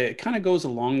follow-up, but it kind of goes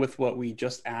along with what we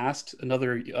just asked.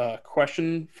 Another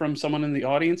question from someone in the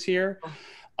audience here.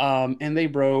 And they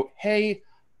wrote, hey,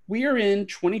 we are in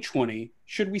 2020.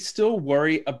 Should we still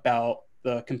worry about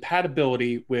the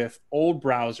compatibility with old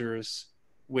browsers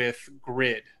with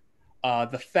Grid?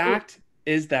 The fact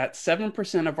is that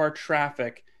 7% of our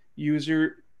traffic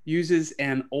uses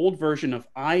an old version of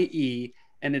IE,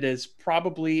 and it is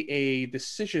probably a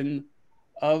decision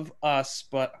of us,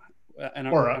 but and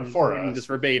I'm reading this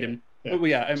verbatim. Yeah. Well,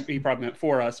 yeah, he probably meant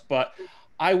for us, but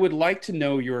I would like to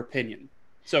know your opinion.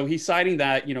 So he's citing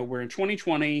that, we're in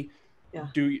 2020. Yeah.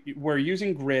 We're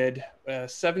using Grid.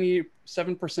 77%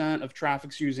 of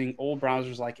traffic's using old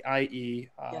browsers like IE.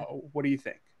 What do you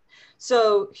think?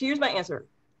 So here's my answer.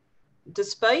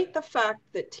 Despite the fact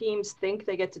that teams think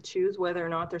they get to choose whether or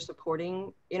not they're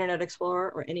supporting Internet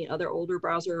Explorer or any other older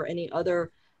browser or any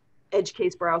other edge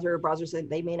case browser, browsers that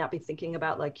they may not be thinking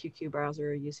about, like QQ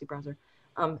browser or UC browser.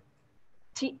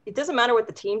 It doesn't matter what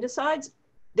the team decides,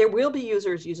 there will be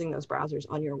users using those browsers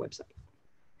on your website.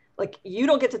 Like, you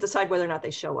don't get to decide whether or not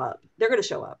they show up. They're going to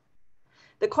show up.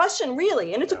 The question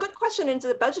really, and it's a good question, and it's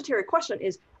a budgetary question,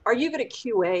 is are you going to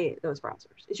QA those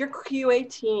browsers? Is your QA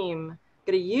team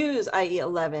going to use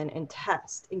IE11 and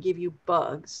test and give you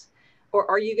bugs? Or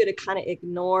are you going to kind of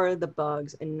ignore the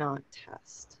bugs and not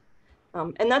test?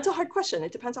 And that's a hard question.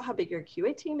 It depends on how big your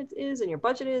QA team is and your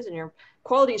budget is, and your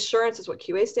quality assurance is what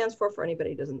QA stands for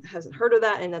anybody who hasn't heard of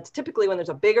that. And that's typically when there's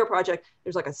a bigger project,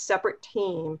 there's like a separate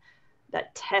team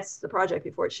that tests the project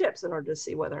before it ships in order to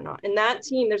see whether or not. And that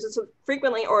team, there's this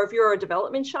frequently, or if you're a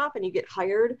development shop and you get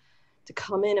hired to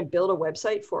come in and build a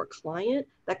website for a client,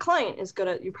 that client is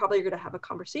you're probably gonna have a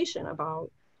conversation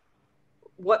about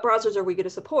what browsers are we gonna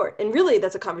support? And really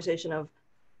that's a conversation of,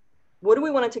 what do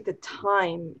we want to take the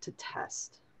time to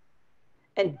test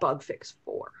and bug fix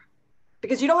for?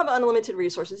 Because you don't have unlimited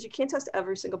resources. You can't test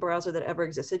every single browser that ever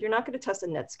existed. You're not going to test a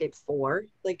Netscape 4.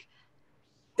 Like,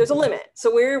 there's a limit.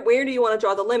 So where do you want to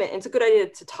draw the limit? And it's a good idea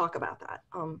to talk about that.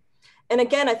 And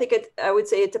again, I think I would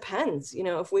say it depends. You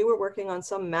know, if we were working on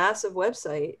some massive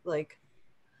website, like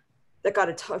that got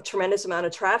a tremendous amount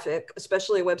of traffic,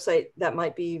 especially a website that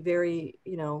might be very,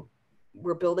 you know,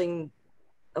 we're building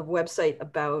a website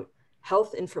about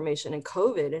health information and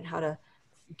COVID and how to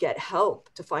get help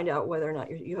to find out whether or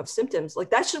not you have symptoms. Like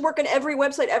that should work on every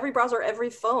website, every browser, every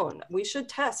phone. We should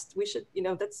test. We should, you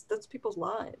know, that's people's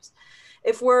lives.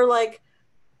 If we're like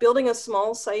building a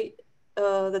small site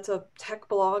that's a tech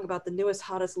blog about the newest,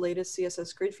 hottest, latest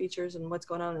CSS grid features and what's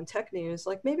going on in tech news,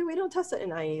 like maybe we don't test it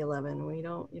in IE 11. We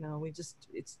don't, you know,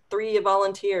 it's 3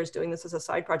 volunteers doing this as a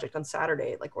side project on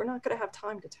Saturday. Like we're not going to have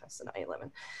time to test in IE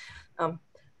 11.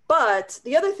 But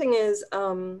the other thing is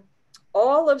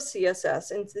all of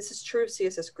CSS, and this is true of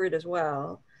CSS Grid as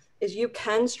well, is you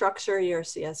can structure your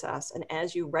CSS, and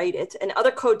as you write it, and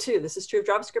other code too, this is true of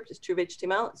JavaScript, it's true of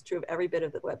HTML, it's true of every bit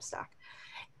of the web stack.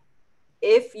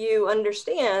 If you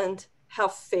understand how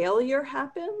failure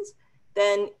happens,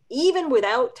 then even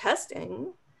without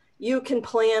testing, you can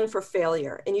plan for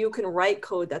failure and you can write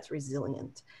code that's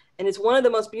resilient. And it's one of the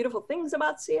most beautiful things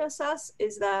about CSS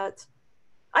is that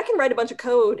I can write a bunch of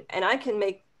code and I can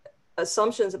make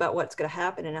assumptions about what's going to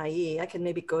happen in IE. I can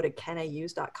maybe go to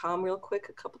caniuse.com real quick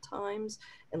a couple times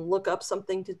and look up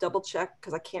something to double check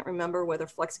because I can't remember whether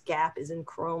Flex Gap is in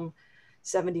Chrome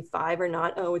 75 or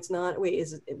not. Oh, it's not. Wait,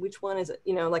 which one is it?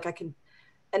 You know, like I can,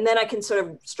 and then I can sort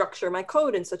of structure my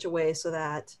code in such a way so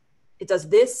that it does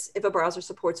this if a browser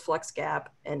supports Flex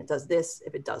Gap, and it does this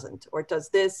if it doesn't, or it does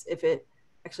this if it,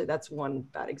 actually, that's one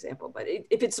bad example, but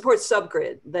if it supports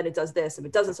subgrid, then it does this. If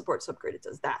it doesn't support subgrid, it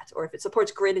does that. Or if it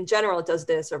supports grid in general, it does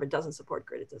this. Or if it doesn't support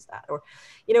grid, it does that. Or,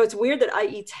 you know, it's weird that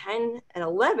IE 10 and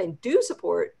 11 do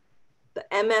support the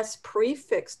MS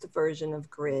prefixed version of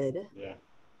grid,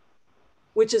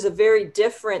 which is a very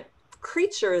different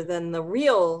creature than the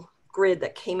real grid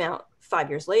that came out 5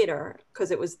 years later,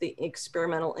 because it was the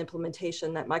experimental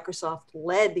implementation that Microsoft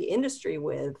led the industry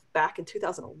with back in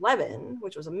 2011,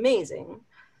 which was amazing.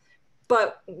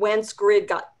 But once grid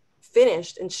got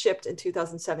finished and shipped in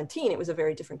 2017, it was a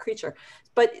very different creature.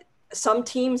 But some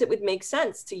teams, it would make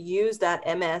sense to use that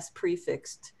MS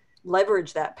prefixed,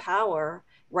 leverage that power,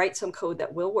 write some code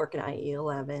that will work in IE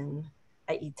 11,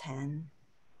 IE 10,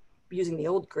 using the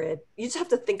old grid. You just have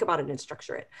to think about it and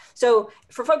structure it. So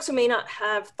for folks who may not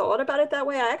have thought about it that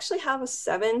way, I actually have a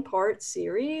 7-part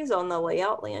series on the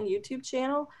Layout Land YouTube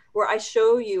channel where I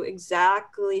show you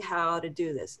exactly how to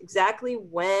do this. Exactly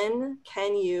when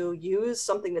can you use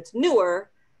something that's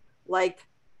newer, like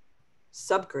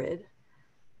subgrid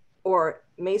or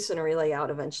masonry layout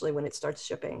eventually when it starts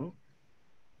shipping,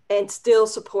 and still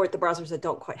support the browsers that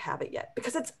don't quite have it yet.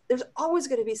 Because there's always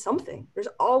going to be something. There's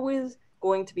always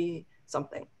going to be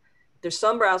something. There's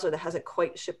some browser that hasn't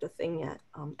quite shipped a thing yet.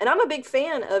 And I'm a big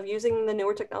fan of using the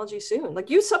newer technology soon. Like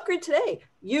use subgrid today,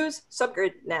 use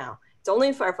subgrid now. It's only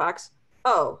in Firefox.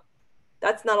 Oh,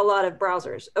 that's not a lot of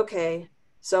browsers. Okay,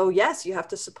 so yes, you have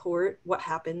to support what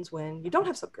happens when you don't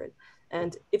have subgrid.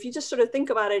 And if you just sort of think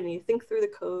about it and you think through the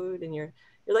code and you're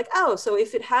like, oh, so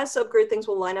if it has subgrid, things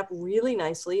will line up really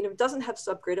nicely. And if it doesn't have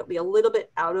subgrid, it'll be a little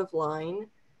bit out of line.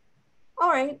 All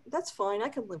right, that's fine. I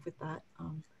can live with that.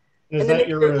 And then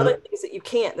there are other things that you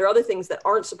can't. There are other things that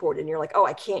aren't supported, and you're like, oh,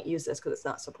 I can't use this because it's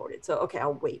not supported. So okay,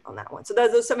 I'll wait on that one. So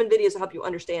those 7 videos will help you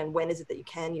understand when is it that you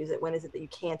can use it, when is it that you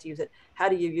can't use it, how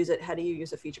do you use it, how do you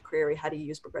use a feature query, how do you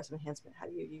use progressive enhancement, how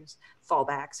do you use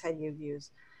fallbacks, how do you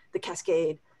use the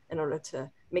cascade in order to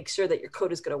make sure that your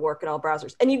code is going to work in all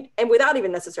browsers, and without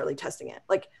even necessarily testing it.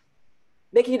 Like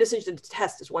making a decision to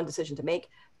test is one decision to make,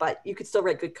 but you could still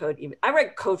write good code. Even I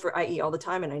write code for IE all the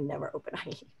time, and I never open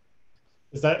IE.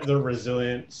 Is that the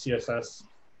Resilient CSS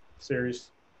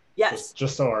series? Yes.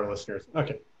 Just so our listeners.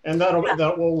 Okay, and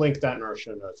we'll link that in our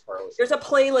show notes for our listeners. There's a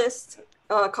playlist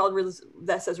called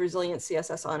that says Resilient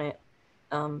CSS on it,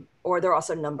 or they're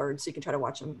also numbered, so you can try to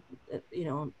watch them. You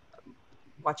know,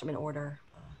 watch them in order.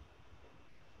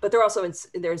 But they're also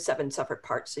they're in 7 separate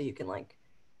parts, so you can like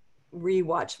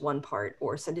rewatch one part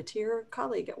or send it to your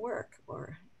colleague at work,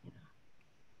 or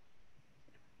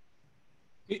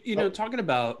You know, talking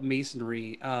about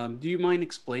masonry, do you mind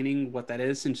explaining what that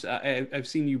is? Since I've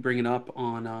seen you bring it up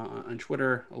on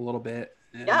Twitter a little bit,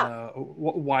 and Yeah.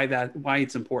 why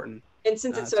it's important. And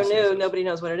since it's so to new, CSS. nobody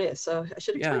knows what it is, so I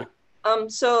should explain Yeah.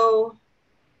 it. So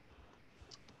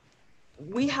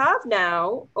we have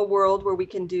now a world where we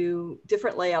can do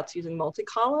different layouts using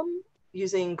multi-column,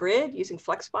 using grid, using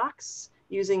Flexbox,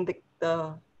 using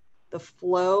the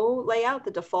flow layout,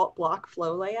 the default block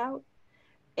flow layout.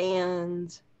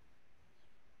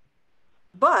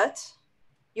 But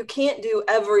you can't do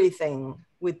everything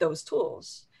with those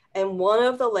tools. And one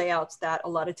of the layouts that a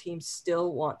lot of teams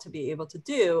still want to be able to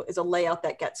do is a layout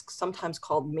that gets sometimes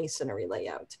called masonry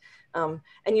layout. And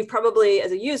you've probably,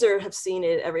 as a user, have seen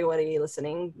it, everybody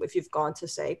listening, if you've gone to,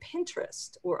 say,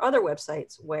 Pinterest or other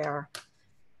websites, where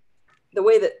the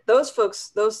way that those folks,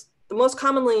 the most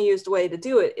commonly used way to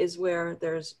do it is where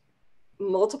there's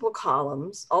multiple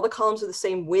columns. All the columns are the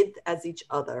same width as each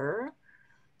other.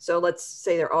 So let's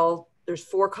say there's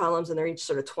 4 columns and they're each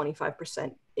sort of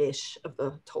 25%-ish of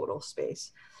the total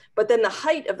space. But then the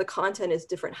height of the content is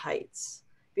different heights.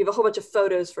 If you have a whole bunch of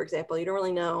photos, for example, you don't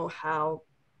really know how,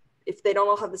 if they don't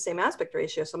all have the same aspect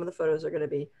ratio, some of the photos are going to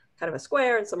be kind of a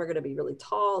square and some are going to be really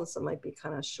tall and some might be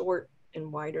kind of short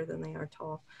and wider than they are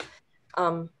tall.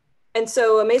 And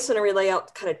so a masonry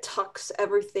layout kind of tucks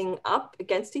everything up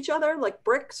against each other like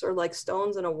bricks or like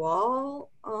stones in a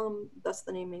wall. That's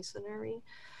the name masonry.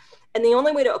 And the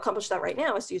only way to accomplish that right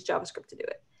now is to use JavaScript to do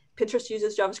it. Pinterest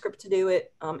uses JavaScript to do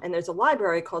it. And there's a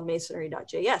library called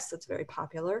masonry.js that's very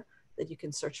popular that you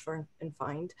can search for and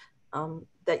find,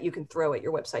 that you can throw at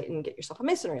your website and get yourself a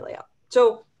masonry layout.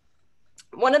 So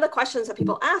one of the questions that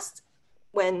people asked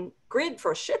when Grid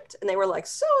first shipped, and they were like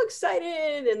so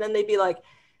excited, and then they'd be like,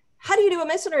 how do you do a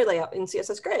masonry layout in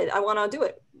CSS Grid? I want to do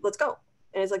it. Let's go.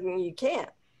 And it's like, you can't.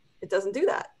 It doesn't do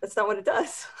that. That's not what it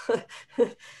does.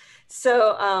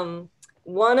 So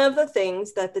one of the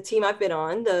things that the team I've been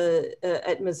on,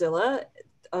 at Mozilla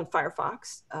on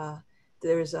Firefox,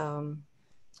 there's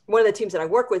one of the teams that I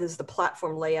work with is the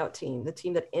platform layout team, the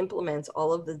team that implements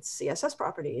all of the CSS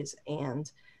properties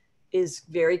and is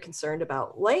very concerned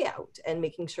about layout and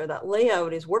making sure that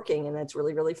layout is working and that's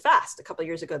really, really fast. A couple of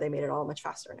years ago, they made it all much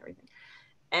faster and everything.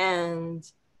 And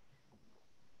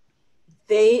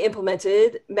they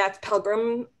implemented, Matt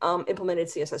Pelgrim implemented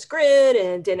CSS Grid,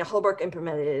 and Daniel Holbrook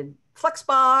implemented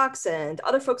Flexbox, and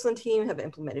other folks on the team have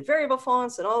implemented variable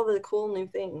fonts and all the cool new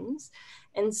things.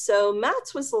 And so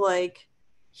Matt's was like,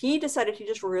 he decided he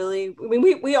just really, I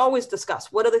mean, we always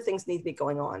discuss what other things need to be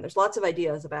going on. There's lots of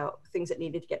ideas about things that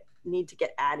need to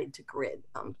get added to Grid.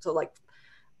 So like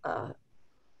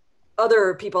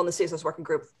other people in the CSS working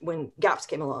group, when gaps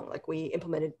came along, like we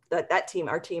implemented that team,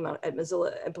 our team at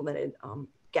Mozilla implemented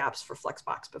gaps for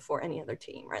Flexbox before any other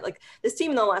team, right? Like this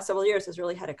team in the last several years has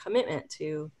really had a commitment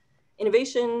to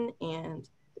innovation and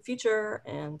the future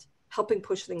and helping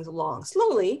push things along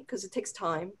slowly because it takes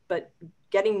time, but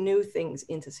getting new things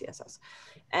into CSS.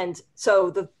 And so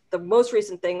the most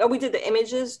recent thing, we did the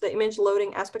image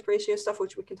loading aspect ratio stuff,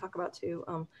 which we can talk about too.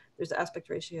 There's the aspect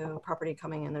ratio property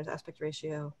coming in, there's aspect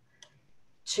ratio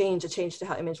change to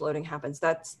how image loading happens.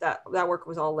 That work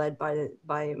was all led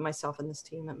by myself and this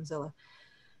team at Mozilla.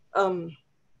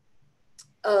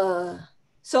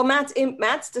 So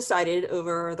Matt's decided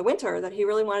over the winter that he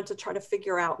really wanted to try to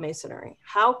figure out masonry.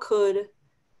 How could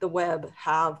the web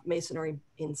have masonry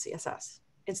in CSS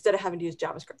instead of having to use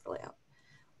JavaScript for layout?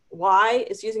 Why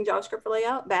is using JavaScript for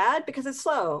layout bad? Because it's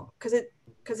slow, because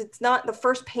it's not the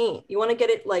first paint. You want to get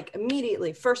it like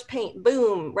immediately, first paint,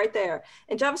 boom, right there.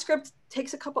 And JavaScript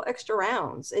takes a couple extra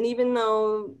rounds. And even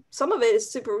though some of it is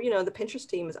super, the Pinterest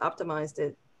team has optimized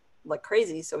it like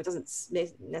crazy, so it doesn't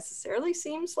necessarily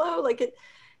seem slow. Like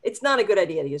it's not a good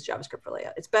idea to use JavaScript for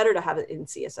layout. It's better to have it in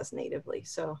CSS natively.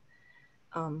 So,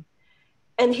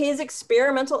 and his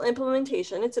experimental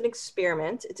implementation, it's an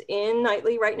experiment. It's in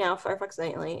Nightly right now, Firefox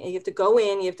Nightly. And you have to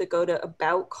go to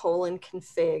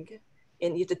about:config,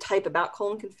 and you have to type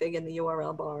about:config in the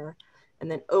URL bar,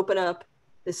 and then open up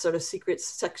this sort of secret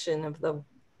section of the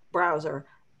browser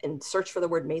and search for the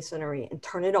word masonry and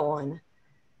turn it on.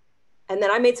 And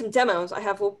then I made some demos.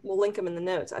 We'll link them in the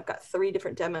notes. I've got 3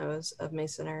 different demos of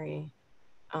masonry.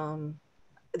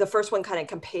 The first one kind of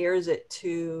compares it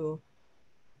to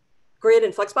Grid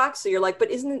and Flexbox. So you're like, but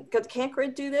can't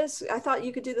Grid do this? I thought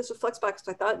you could do this with Flexbox.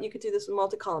 I thought you could do this with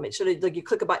multi-column. It should have, like, you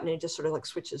click a button and it just sort of like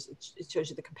switches. It shows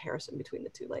you the comparison between the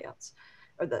 2 layouts,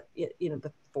 or the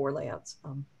 4 layouts.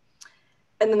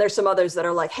 And then there's some others that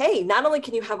are like, hey, not only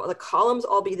can you have the columns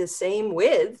all be the same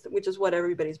width, which is what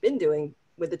everybody's been doing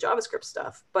with the JavaScript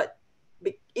stuff, but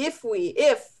if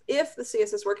the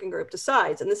CSS working group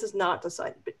decides, and this is not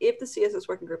decided, but if the CSS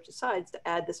working group decides to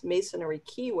add this masonry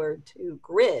keyword to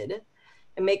grid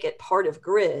and make it part of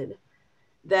grid,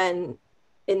 then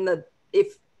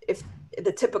if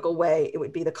the typical way, it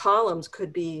would be the columns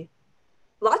could be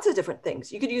lots of different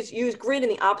things. You could use grid in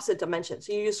the opposite dimension.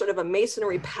 So you use sort of a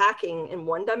masonry packing in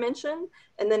one dimension,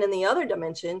 and then in the other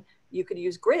dimension, you could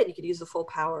use grid. You could use the full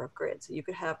power of grid. So you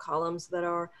could have columns that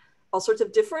are all sorts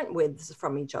of different widths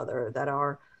from each other, that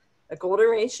are a golden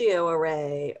ratio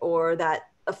array, or that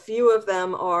a few of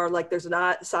them are like, there's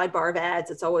not sidebar of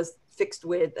ads, it's always fixed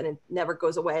width and it never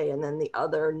goes away. And then the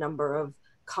other number of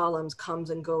columns comes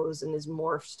and goes and is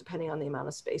morphed depending on the amount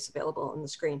of space available on the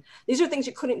screen. These are things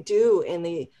you couldn't do in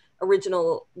the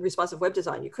original responsive web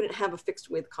design. You couldn't have a fixed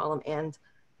width column and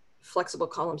flexible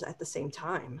columns at the same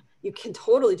time. You can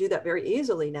totally do that very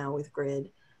easily now with grid.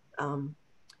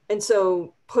 And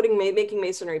so making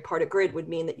masonry part of grid would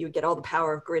mean that you would get all the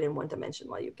power of grid in one dimension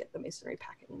while you get the masonry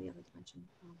packing in the other dimension.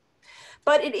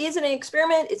 But it is an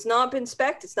experiment. It's not been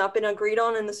spec'd. It's not been agreed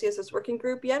on in the CSS working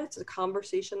group yet. It's a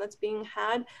conversation that's being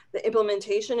had. The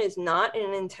implementation is not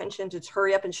an intention to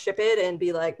hurry up and ship it and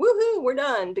be like, woohoo, we're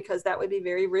done, because that would be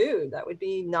very rude. That would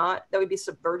be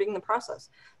subverting the process.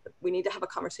 We need to have a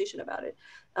conversation about it.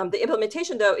 The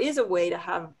implementation, though, is a way to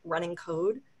have running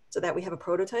code so that we have a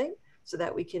prototype, so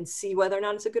that we can see whether or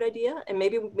not it's a good idea. And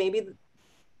maybe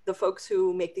the folks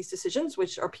who make these decisions,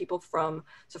 which are people from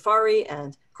Safari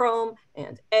and Chrome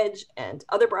and Edge and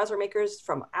other browser makers,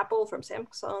 from Apple, from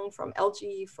Samsung, from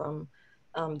LG, from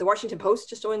the Washington Post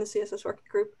just joined the CSS working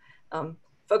group.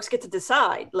 Folks get to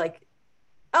decide, like,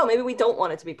 oh, maybe we don't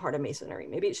want it to be part of masonry.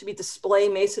 Maybe it should be display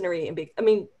masonry and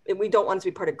we don't want it to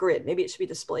be part of grid. Maybe it should be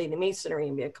display masonry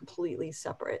and be a completely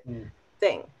separate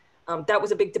thing. That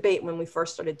was a big debate when we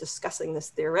first started discussing this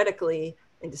theoretically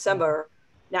in December.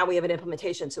 Now we have an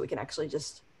implementation, so we can actually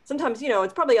just, sometimes,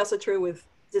 it's probably also true with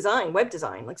design, web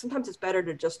design. Like sometimes it's better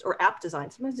to just, or app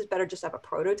design, sometimes it's better just to have a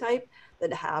prototype than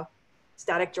to have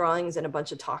static drawings and a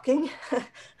bunch of talking.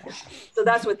 So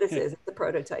that's what this is, the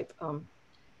prototype.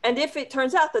 And if it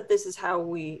turns out that this is how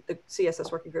the CSS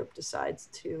working group decides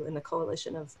to, and the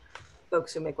coalition of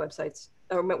folks who make websites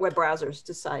or web browsers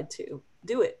decide to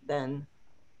do it, then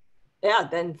yeah,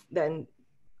 then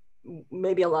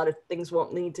maybe a lot of things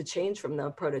won't need to change from the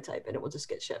prototype and it will just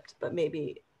get shipped, but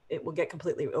maybe it will get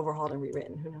completely overhauled and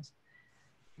rewritten, who knows.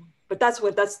 But that's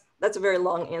a very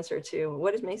long answer to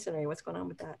what is masonry, what's going on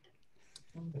with that.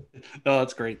 Oh,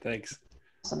 that's great, thanks.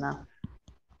 Awesome though.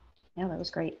 Yeah, that was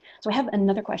great. So I have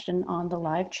another question on the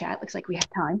live chat. Looks like we have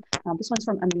time. This one's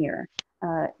from Amir.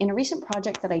 In a recent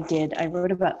project that I did, I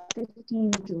wrote about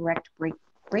 15 direct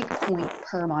breakpoint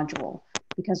per module,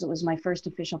 because it was my first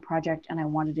official project and I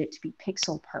wanted it to be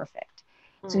pixel perfect.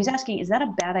 So he's asking, is that a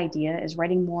bad idea? Is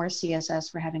writing more CSS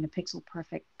for having a pixel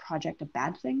perfect project a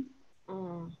bad thing?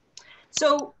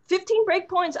 So 15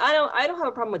 breakpoints, I don't have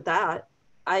a problem with that.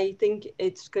 I think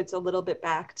it gets a little bit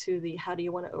back to the how do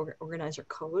you want to organize your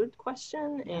code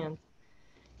question. Yeah.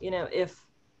 And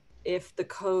if the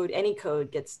code, any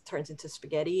code turns into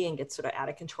spaghetti and gets sort of out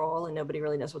of control and nobody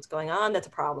really knows what's going on, that's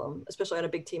a problem, especially on a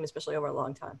big team, especially over a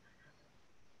long time.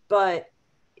 But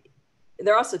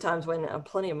there are also times when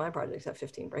plenty of my projects have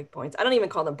 15 breakpoints. I don't even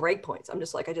call them breakpoints. I'm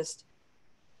just like, I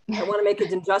want to make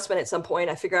an adjustment at some point.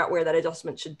 I figure out where that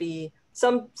adjustment should be.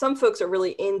 Some folks are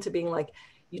really into being like,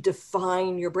 you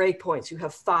define your breakpoints. You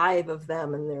have 5 of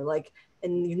them, and they're like,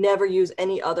 and you never use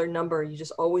any other number. You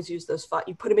just always use those 5.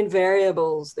 You put them in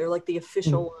variables. They're like the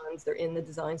official ones. They're in the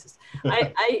design system.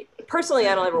 I personally,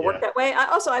 I don't ever work that way.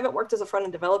 I haven't worked as a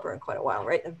front-end developer in quite a while,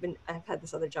 right? I've had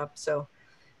this other job, so.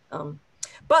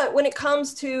 But when it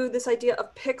comes to this idea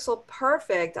of pixel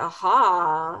perfect, I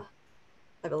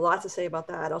have a lot to say about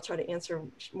that. I'll try to answer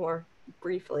more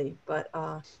briefly, but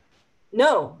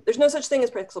no, there's no such thing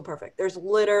as pixel perfect. There's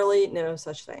literally no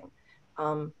such thing.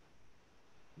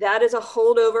 That is a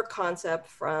holdover concept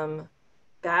from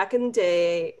back in the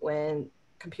day when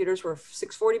computers were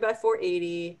 640 by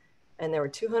 480 and there were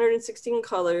 216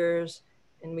 colors,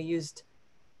 and we used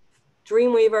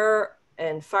Dreamweaver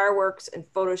and Fireworks and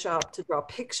Photoshop to draw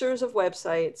pictures of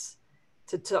websites,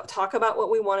 to talk about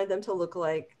what we wanted them to look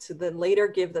like, to then later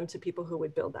give them to people who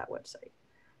would build that website.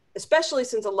 Especially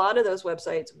since a lot of those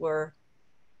websites were,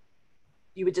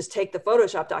 you would just take the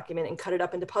Photoshop document and cut it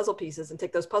up into puzzle pieces and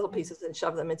take those puzzle pieces and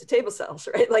shove them into table cells,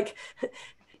 right? Like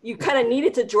you kind of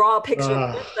needed to draw a picture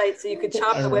of the website so you could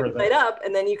chop the website up,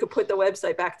 and then you could put the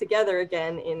website back together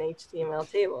again in HTML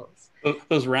tables.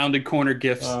 Those rounded corner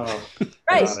GIFs.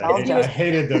 Right. I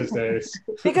hated those days.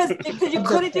 because you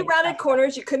couldn't do rounded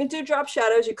corners, you couldn't do drop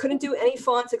shadows, you couldn't do any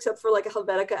fonts except for like a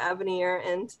Helvetica Avenir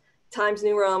and Times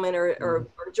New Roman or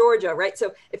Georgia, right?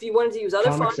 So if you wanted to use other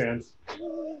Comic fonts, Sans.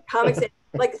 Comic Sans,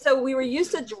 like, so we were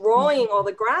used to drawing all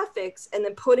the graphics and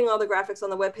then putting all the graphics on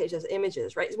the web page as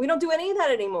images, right? We don't do any of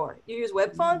that anymore. You use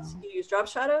web fonts, you use drop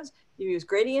shadows, you use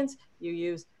gradients, you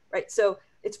use, right? So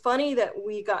it's funny that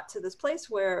we got to this place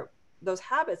where those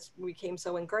habits became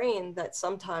so ingrained that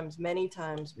sometimes, many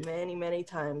times, many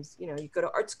times, you know, you go to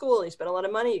art school, you spend a lot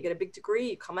of money, you get a big degree,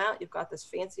 you come out, you've got this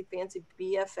fancy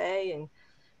BFA and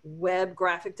web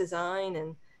graphic design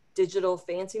and digital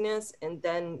fanciness, and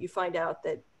then you find out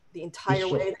that the entire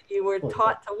way that you were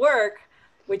taught to work,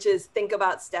 which is think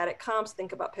about static comps,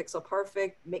 think about pixel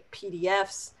perfect, make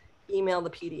PDFs, email the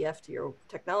PDF to your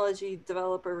technology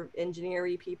developer,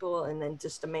 engineering people, and then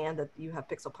just demand that you have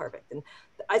pixel perfect. And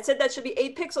I said that should be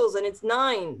 8 pixels and it's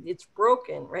 9, it's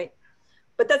broken, right?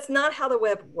 But that's not how the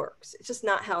web works. It's just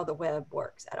not how the web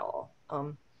works at all.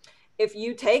 If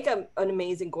you take an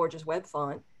amazing, gorgeous web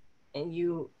font and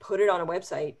you put it on a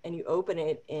website and you open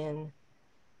it in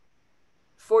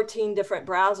 14 different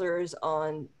browsers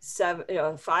on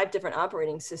 5 different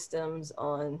operating systems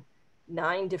on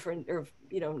 9 different, or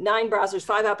 9 browsers,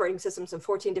 5 operating systems and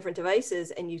 14 different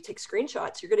devices, and you take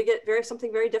screenshots, you're going to get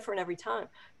something very different every time.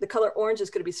 The color orange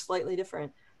is going to be slightly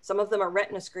different. Some of them are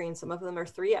retina screens, some of them are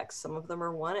 3x, some of them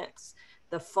are 1x.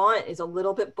 The font is a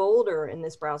little bit bolder in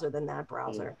this browser than that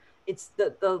browser. It's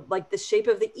like the shape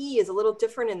of the E is a little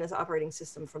different in this operating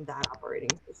system from that operating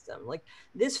system. Like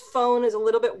this phone is a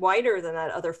little bit wider than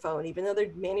that other phone, even though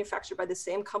they're manufactured by the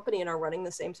same company and are running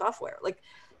the same software. Like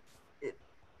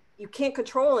you can't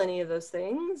control any of those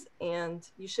things, and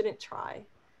you shouldn't try.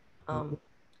 And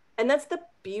that's the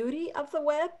beauty of the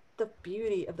web. The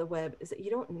beauty of the web is that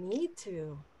you don't need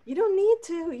to. You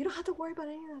don't have to worry about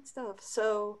any of that stuff.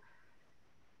 So,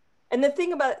 and the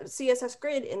thing about CSS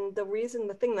Grid, and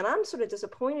the thing that I'm sort of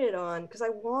disappointed on, because I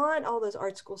want all those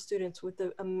art school students with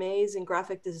the amazing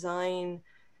graphic design,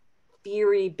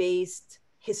 theory-based,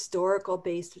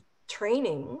 historical-based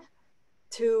training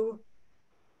to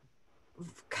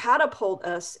catapult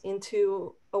us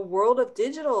into a world of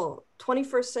digital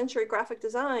 21st century graphic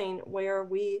design where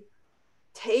we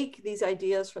take these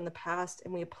ideas from the past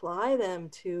and we apply them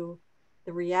to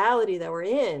the reality that we're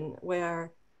in,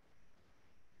 where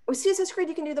with CSS Grid,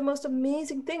 you can do the most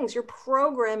amazing things. You're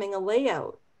programming a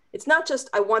layout. It's not just,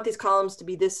 I want these columns to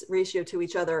be this ratio to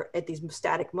each other at these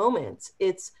static moments.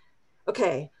 It's,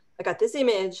 okay, I got this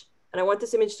image and I want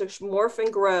this image to morph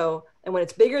and grow. And when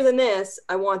it's bigger than this,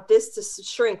 I want this to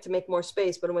shrink to make more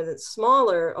space. But when it's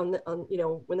smaller,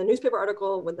 when the newspaper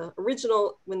article, when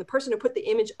the person who put the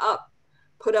image up,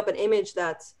 put up an image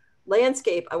that's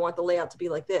landscape, I want the layout to be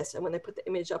like this. And when they put the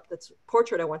image up that's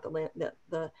portrait, I want the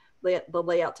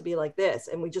layout to be like this.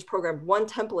 And we just programmed one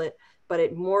template, but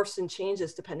it morphs and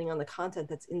changes depending on the content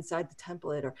that's inside the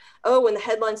template. Or, oh, when the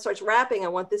headline starts wrapping, I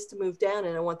want this to move down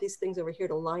and I want these things over here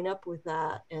to line up with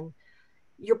that. And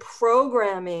you're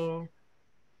programming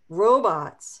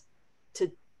robots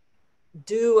to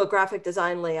do a graphic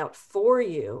design layout for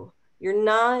you. You're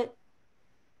not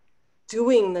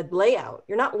doing the layout.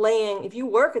 You're not if you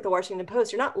work at the Washington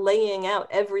Post, you're not laying out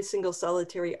every single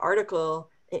solitary article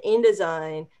in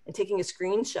InDesign and taking a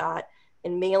screenshot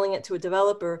and mailing it to a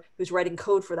developer who's writing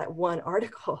code for that one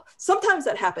article. Sometimes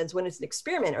that happens when it's an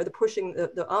experiment or the pushing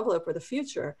the envelope for the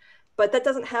future, but that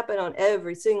doesn't happen on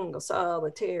every single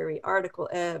solitary article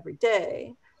every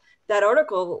day. That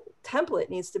article template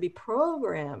needs to be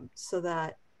programmed so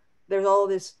that there's all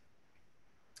this,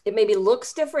 it maybe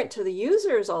looks different to the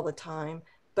users all the time,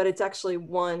 but it's actually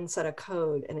one set of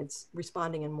code and it's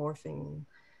responding and morphing.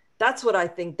 That's what I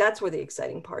think, that's where the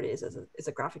exciting part is as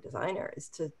a graphic designer,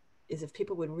 is if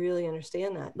people would really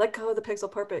understand that, let go of the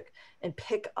pixel perfect and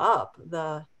pick up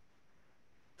the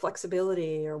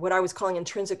flexibility, or what I was calling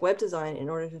intrinsic web design, in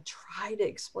order to try to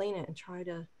explain it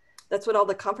and that's what all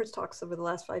the conference talks over the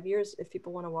last 5 years, if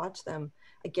people want to watch them,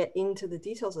 I get into the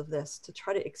details of this to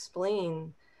try to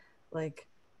explain like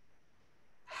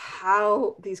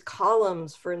how these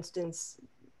columns, for instance,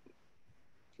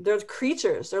 there's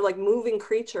creatures, they're like moving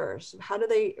creatures. How do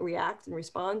they react and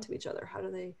respond to each other? How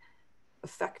do they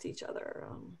affect each other?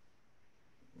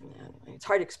 It's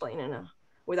hard to explain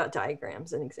without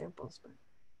diagrams and examples. But.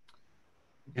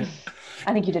 Yeah.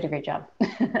 I think you did a great job.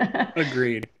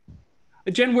 Agreed.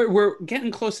 Jen, we're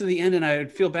getting close to the end, and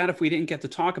I'd feel bad if we didn't get to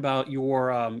talk about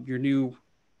your new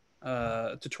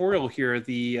tutorial here,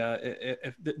 the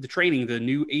training, the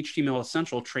new HTML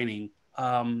Essential training.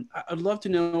 I'd love to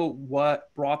know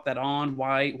what brought that on,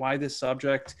 why this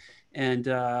subject, and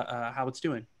how it's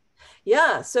doing.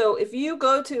 Yeah, so if you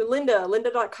go to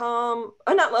lynda.com,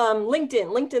 not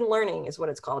LinkedIn Learning is what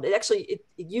it's called. It actually, it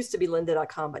used to be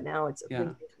lynda.com, but now it's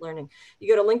LinkedIn Learning.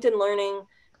 You go to LinkedIn Learning,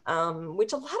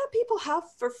 which a lot of people have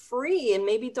for free and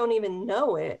maybe don't even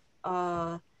know it.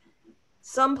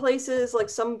 Some places, like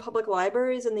some public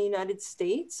libraries in the United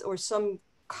States or some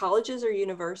colleges or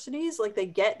universities, like they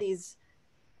get these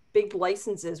big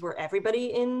licenses where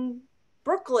everybody in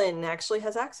Brooklyn actually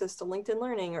has access to LinkedIn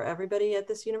Learning, or everybody at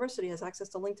this university has access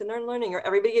to LinkedIn Learning, or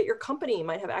everybody at your company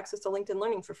might have access to LinkedIn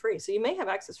Learning for free. So you may have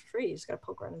access for free. You just got to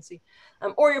poke around and see.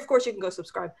 Or of course you can go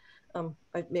subscribe.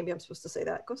 Maybe I'm supposed to say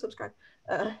that. Go subscribe.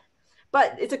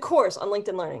 But it's a course on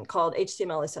LinkedIn Learning called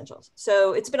HTML Essentials.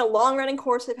 So it's been a long running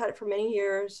course. They've had it for many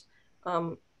years.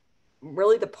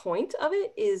 Really the point of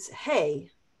it is, hey,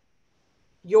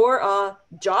 you're a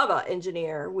Java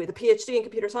engineer with a PhD in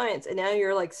computer science, and now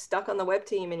you're like stuck on the web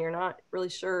team and you're not really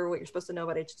sure what you're supposed to know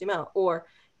about HTML. Or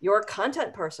you're a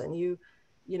content person. You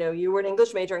were an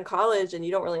English major in college and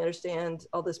you don't really understand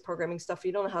all this programming stuff.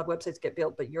 You don't know how websites get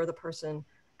built, but you're the person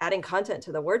adding content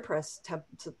to the WordPress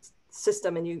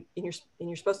system, and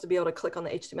you're supposed to be able to click on the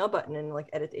HTML button and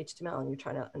like edit the HTML, and you're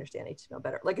trying to understand HTML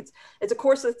better. Like it's a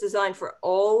course that's designed for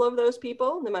all of those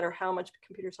people, no matter how much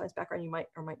computer science background you might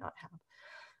or might not have.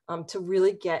 To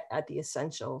really get at the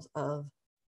essentials of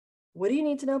what do you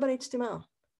need to know about HTML?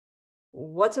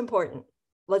 What's important?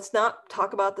 Let's not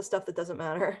talk about the stuff that doesn't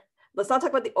matter. Let's not talk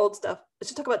about the old stuff. Let's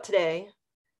just talk about today.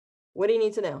 What do you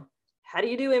need to know? How do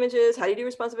you do images? How do you do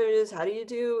responsive images? How do you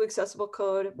do accessible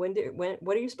code? What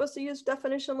are you supposed to use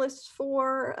definition lists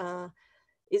for?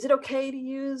 Is it okay to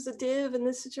use a div in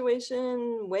this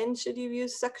situation? When should you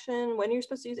use section? When are you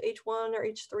supposed to use H1 or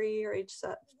H3 or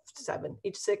H7,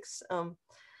 H6?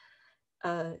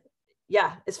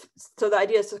 So the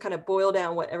idea is to kind of boil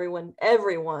down what everyone,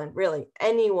 really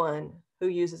anyone who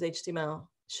uses HTML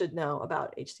should know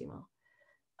about HTML.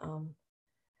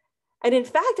 And in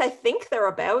fact, I think they're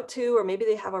about to, or maybe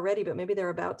they have already, but maybe they're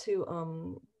about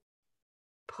to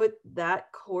put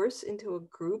that course into a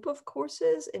group of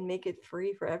courses and make it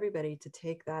free for everybody to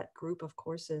take that group of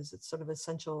courses. It's sort of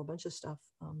essential, a bunch of stuff.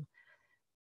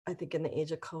 I think in the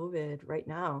age of COVID right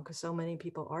now, because so many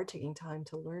people are taking time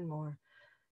to learn more.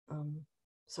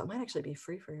 So it might actually be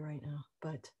free for you right now,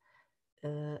 but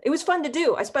it was fun to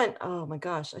do. I spent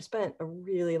a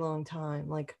really long time,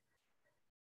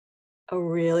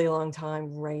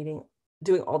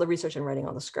 doing all the research and writing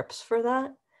all the scripts for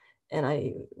that. And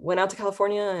I went out to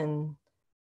California and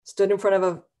stood in front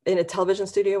of a television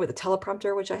studio with a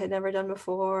teleprompter, which I had never done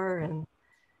before, and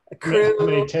a crew. How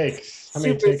many takes? How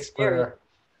many takes per?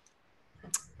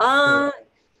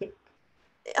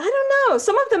 I don't know.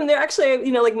 Some of them, they're actually,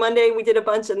 like Monday we did a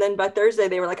bunch, and then by Thursday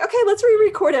they were like, okay, let's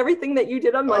re-record everything that you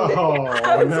did on Monday. Oh,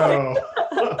 no.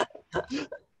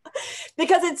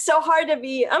 Because it's so hard to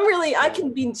be, I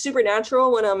can be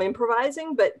supernatural when I'm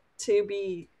improvising, but to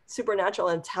be supernatural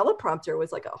and teleprompter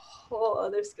was like a whole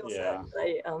other skill set.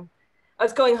 I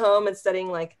was going home and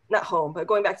studying, not home, but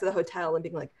going back to the hotel and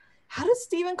being like, how does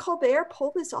Stephen Colbert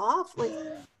pull this off? Like,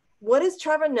 what does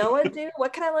Trevor Noah do?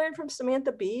 What can I learn from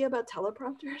Samantha Bee about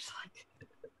teleprompters?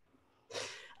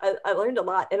 I learned a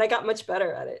lot, and I got much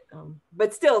better at it.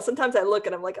 But still, sometimes I look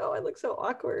and I'm like, oh, I look so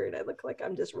awkward. I look like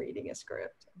I'm just reading a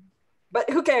script. But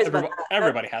who cares about that?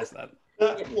 Everybody has that.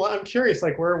 Well, I'm curious,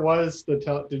 where was did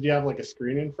you have a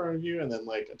screen in front of you and then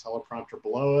a teleprompter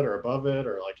below it or above it,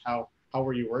 or how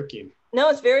were you working? No,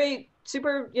 it's very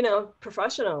super,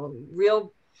 professional,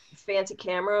 real fancy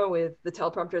camera with the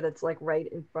teleprompter that's right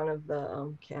in front of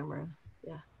the camera.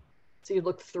 Yeah. So you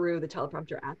look through the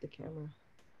teleprompter at the camera.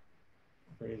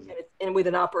 Crazy. And with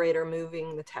an operator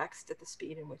moving the text at the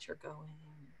speed in which you're going.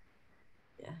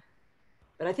 Yeah.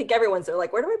 But I think everyone's there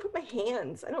where do I put my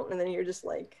hands? I don't, and then you're just so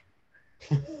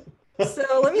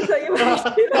let me tell you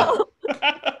about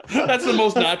That's the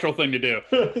most natural thing to do.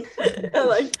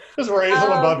 Just raise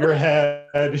them above your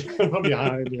head, from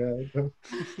behind you.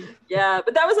 Yeah,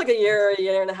 but that was a year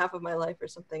and a half of my life or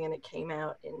something, and it came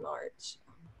out in March.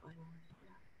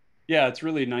 Yeah, it's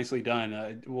really nicely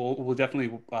done. We'll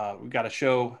definitely we got to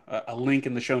show a link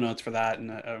in the show notes for that,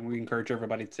 and we encourage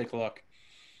everybody to take a look.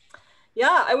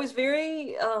 Yeah, I was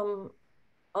very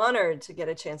honored to get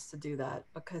a chance to do that,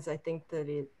 because I think that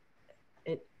it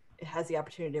has the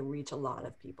opportunity to reach a lot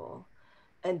of people.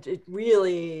 And it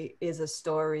really is a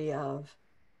story of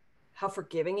how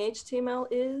forgiving HTML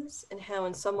is, and how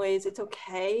in some ways it's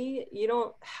okay. You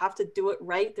don't have to do it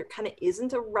right. There kind of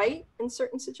isn't a right in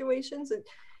certain situations.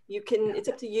 You can, it's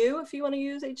up to you if you want to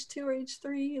use H2 or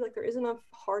H3. Like there isn't a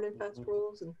hard and fast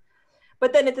rules.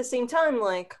 But then at the same time,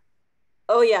 like,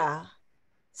 oh yeah,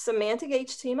 semantic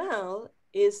HTML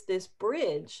is this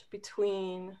bridge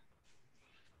between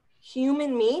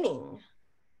human meaning,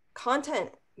 content,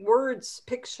 words,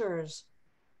 pictures.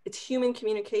 It's human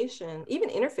communication, even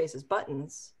interfaces,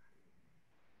 buttons,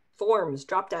 forms,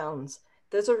 drop downs.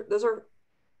 Those are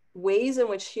ways in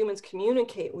which humans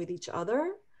communicate with each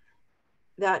other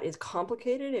that is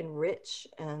complicated and rich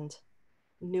and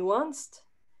nuanced.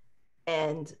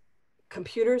 And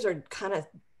computers are kind of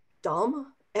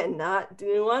dumb and not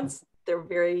nuanced. They're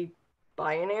very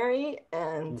binary,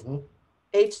 and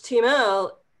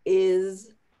HTML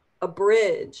is a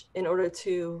bridge in order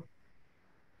to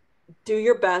do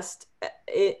your best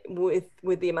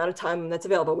with the amount of time that's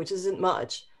available, which isn't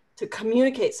much, to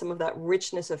communicate some of that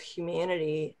richness of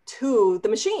humanity to the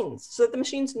machines, so that the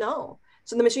machines know.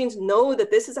 So the machines know that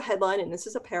this is a headline, and this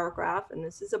is a paragraph, and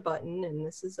this is a button, and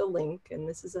this is a link, and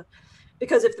this is a,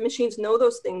 because if the machines know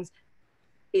those things,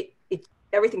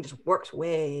 everything just works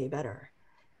way better.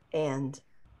 And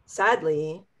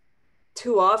sadly,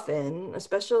 too often,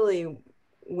 especially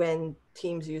when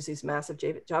teams use these massive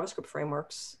JavaScript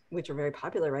frameworks, which are very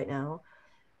popular right now,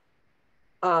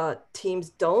 teams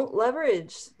don't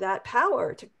leverage that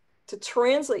power to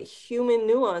translate human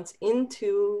nuance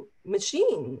into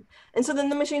machine. And so then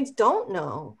the machines don't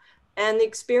know. And the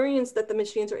experience that the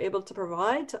machines are able to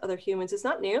provide to other humans is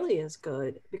not nearly as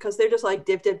good, because they're just like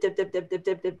div, div, div, div, div, div,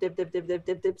 div, div, div, div, div, div,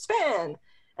 div, div, span.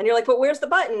 And you're like, but where's the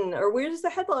button? Or where's the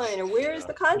headline? Or where's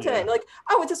the content? Like,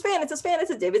 oh, it's a span, it's a span,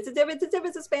 it's a div, it's a div, it's a div,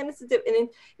 it's a span, it's a div. And then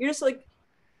you're just like,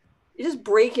 you're just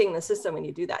breaking the system when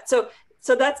you do that. So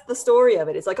that's the story of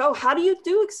it. It's like, oh, how do you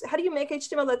make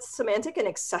HTML that's semantic and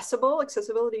accessible?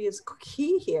 Accessibility is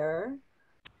key here,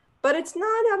 but it's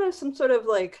not out of some sort of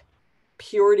like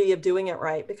purity of doing it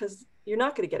right, because you're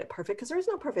not going to get it perfect, because there is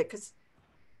no perfect. Because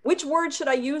which word should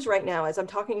I use right now as I'm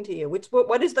talking to you?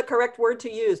 What is the correct word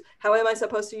to use? How am I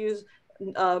supposed to use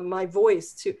my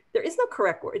voice to? There is no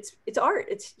correct word. It's art.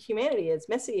 It's humanity. It's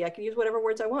messy. I can use whatever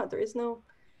words I want. There is no.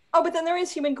 Oh, but then there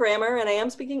is human grammar, and I am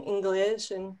speaking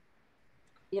English, and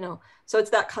so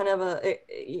it's that kind of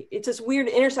it's this weird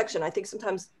intersection. I think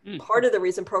sometimes part of the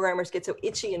reason programmers get so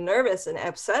itchy and nervous and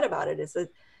upset about it is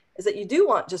that you do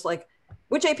want just like,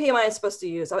 which API am I supposed to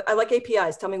use? I like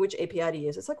APIs. Tell me which API to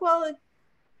use. It's like, well,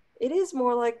 it is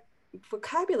more like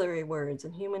vocabulary words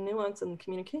and human nuance and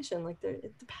communication. Like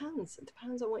it depends. It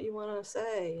depends on what you want to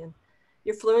say, and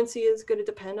your fluency is going to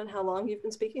depend on how long you've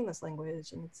been speaking this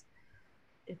language. And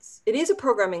it is a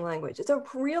programming language. It's a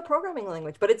real programming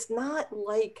language, but it's not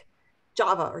like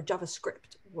Java or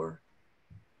JavaScript or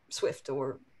Swift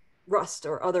or Rust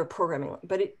or other programming.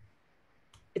 But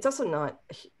it's also not.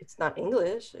 It's not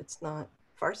English. It's not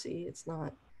Farsi. It's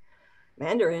not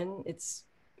Mandarin. It's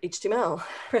HTML,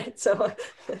 right? So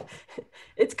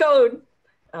it's code.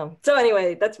 So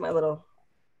anyway, that's my little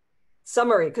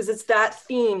summary, because it's that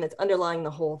theme that's underlying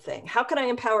the whole thing. How can I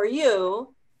empower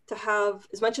you to have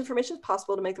as much information as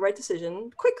possible to make the right decision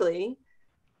quickly,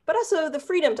 but also the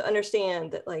freedom to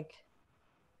understand that, like,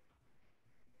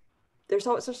 there's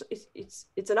always,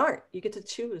 it's an art. You get to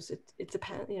choose. It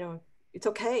depends, it's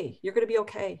okay. You're going to be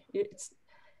okay. You're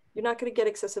not going to get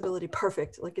accessibility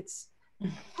perfect. Like there's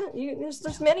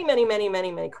many, many, many,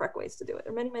 many, many correct ways to do it.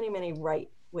 There are many, many, many right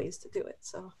ways to do it.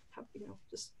 So,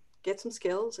 just get some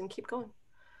skills and keep going.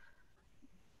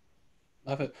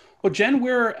 Love it. Well, Jen,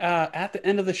 we're at the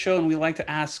end of the show, and we like to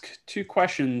ask two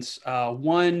questions.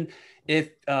 One,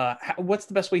 what's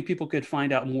the best way people could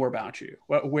find out more about you?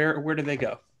 Where do they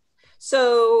go?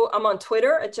 So I'm on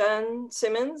Twitter at Jen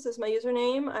Simmons is my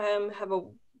username. I have a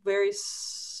very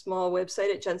small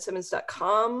website at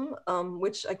jensimmons.com,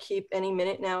 which I keep any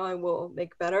minute now. I will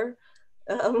make better.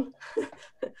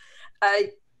 I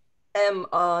am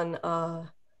on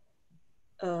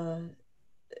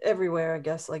everywhere, I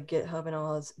guess, like GitHub and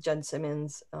all, is Jen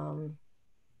Simmons.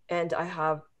 And I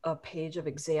have a page of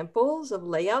examples of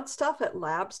layout stuff at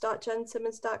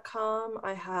labs.jensimmons.com.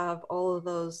 I have all of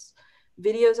those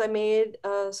videos I made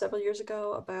several years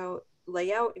ago about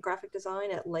layout and graphic design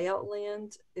at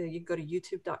Layoutland. You can go to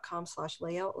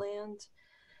youtube.com/layoutland,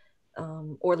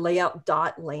 or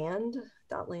layout.land.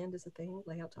 .land is a thing,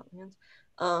 layout.land.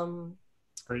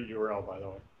 Great URL, by the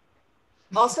way.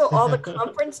 Also, all the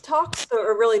conference talks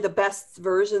are really the best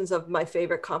versions of my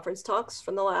favorite conference talks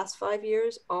from the last 5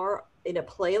 years are in a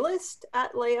playlist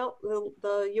at layout,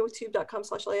 the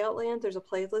youtube.com/layoutland. There's a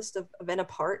playlist of Event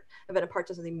Apart. Event Apart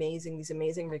does these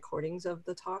amazing recordings of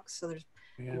the talks. So there's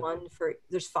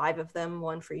there's 5 of them,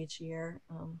 one for each year,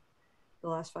 the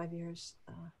last 5 years.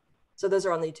 So those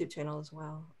are on the YouTube channel as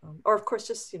well. Or of course,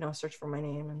 just, search for my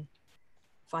name and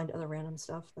find other random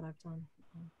stuff that I've done.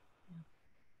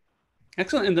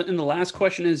 Excellent. And the last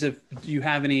question is, do you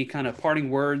have any kind of parting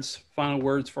words, final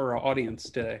words for our audience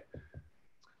today?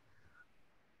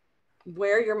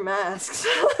 Wear your masks.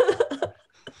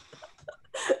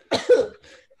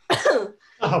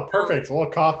 Oh, perfect. A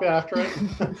little coffee after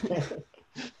it.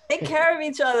 Take care of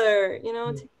each other,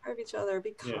 take care of each other,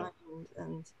 be kind. Yeah.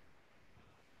 And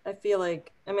I feel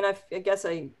like, I guess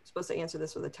I'm supposed to answer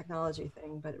this with a technology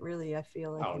thing, but really I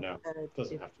feel like it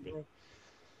doesn't have to be. Like,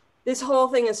 this whole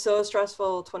thing is so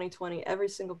stressful. 2020, every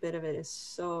single bit of it is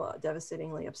so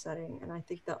devastatingly upsetting. And I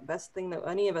think the best thing that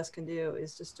any of us can do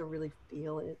is just to really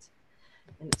feel it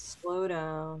and to slow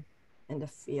down and to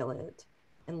feel it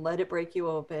and let it break you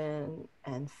open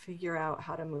and figure out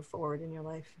how to move forward in your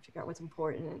life and figure out what's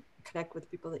important and connect with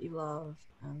people that you love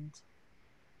and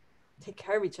take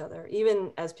care of each other,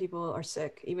 even as people are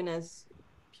sick, even as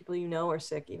people are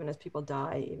sick, even as people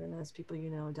die, even as people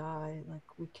die. Like,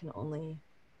 we can only...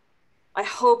 I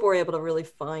hope we're able to really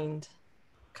find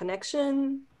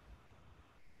connection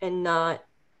and not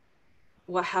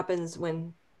what happens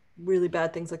when really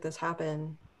bad things like this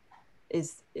happen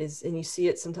is and you see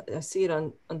it sometimes. I see it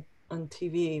on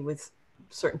TV with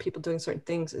certain people doing certain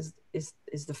things is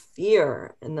the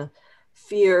fear, and the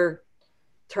fear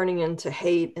turning into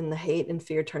hate, and the hate and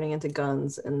fear turning into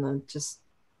guns, and the just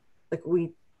like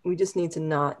we just need to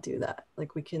not do that.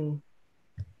 Like, we can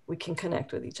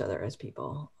connect with each other as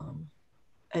people.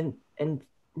 And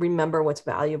remember what's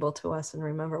valuable to us and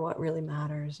remember what really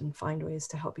matters and find ways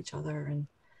to help each other and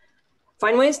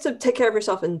find ways to take care of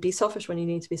yourself and be selfish when you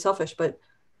need to be selfish.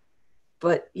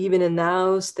 But even in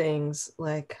those things,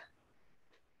 like,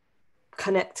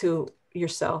 connect to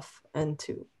yourself and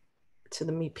to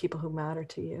the people who matter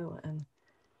to you,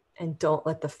 and don't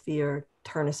let the fear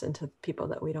turn us into people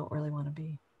that we don't really want to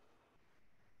be.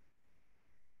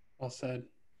 Well said.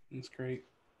 That's great.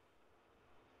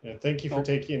 Yeah, thank you for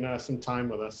taking some time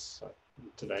with us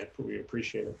today. We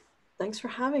appreciate it. Thanks for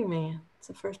having me. It's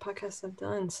the first podcast I've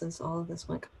done since all of this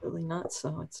went completely nuts.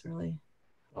 So it's really...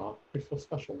 Oh, we feel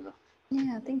special now.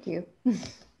 Yeah, thank you.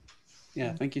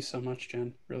 Yeah, thank you so much,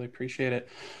 Jen. Really appreciate it.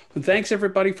 Well, thanks,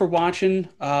 everybody, for watching.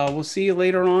 We'll see you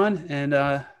later on,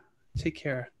 and take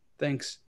care. Thanks.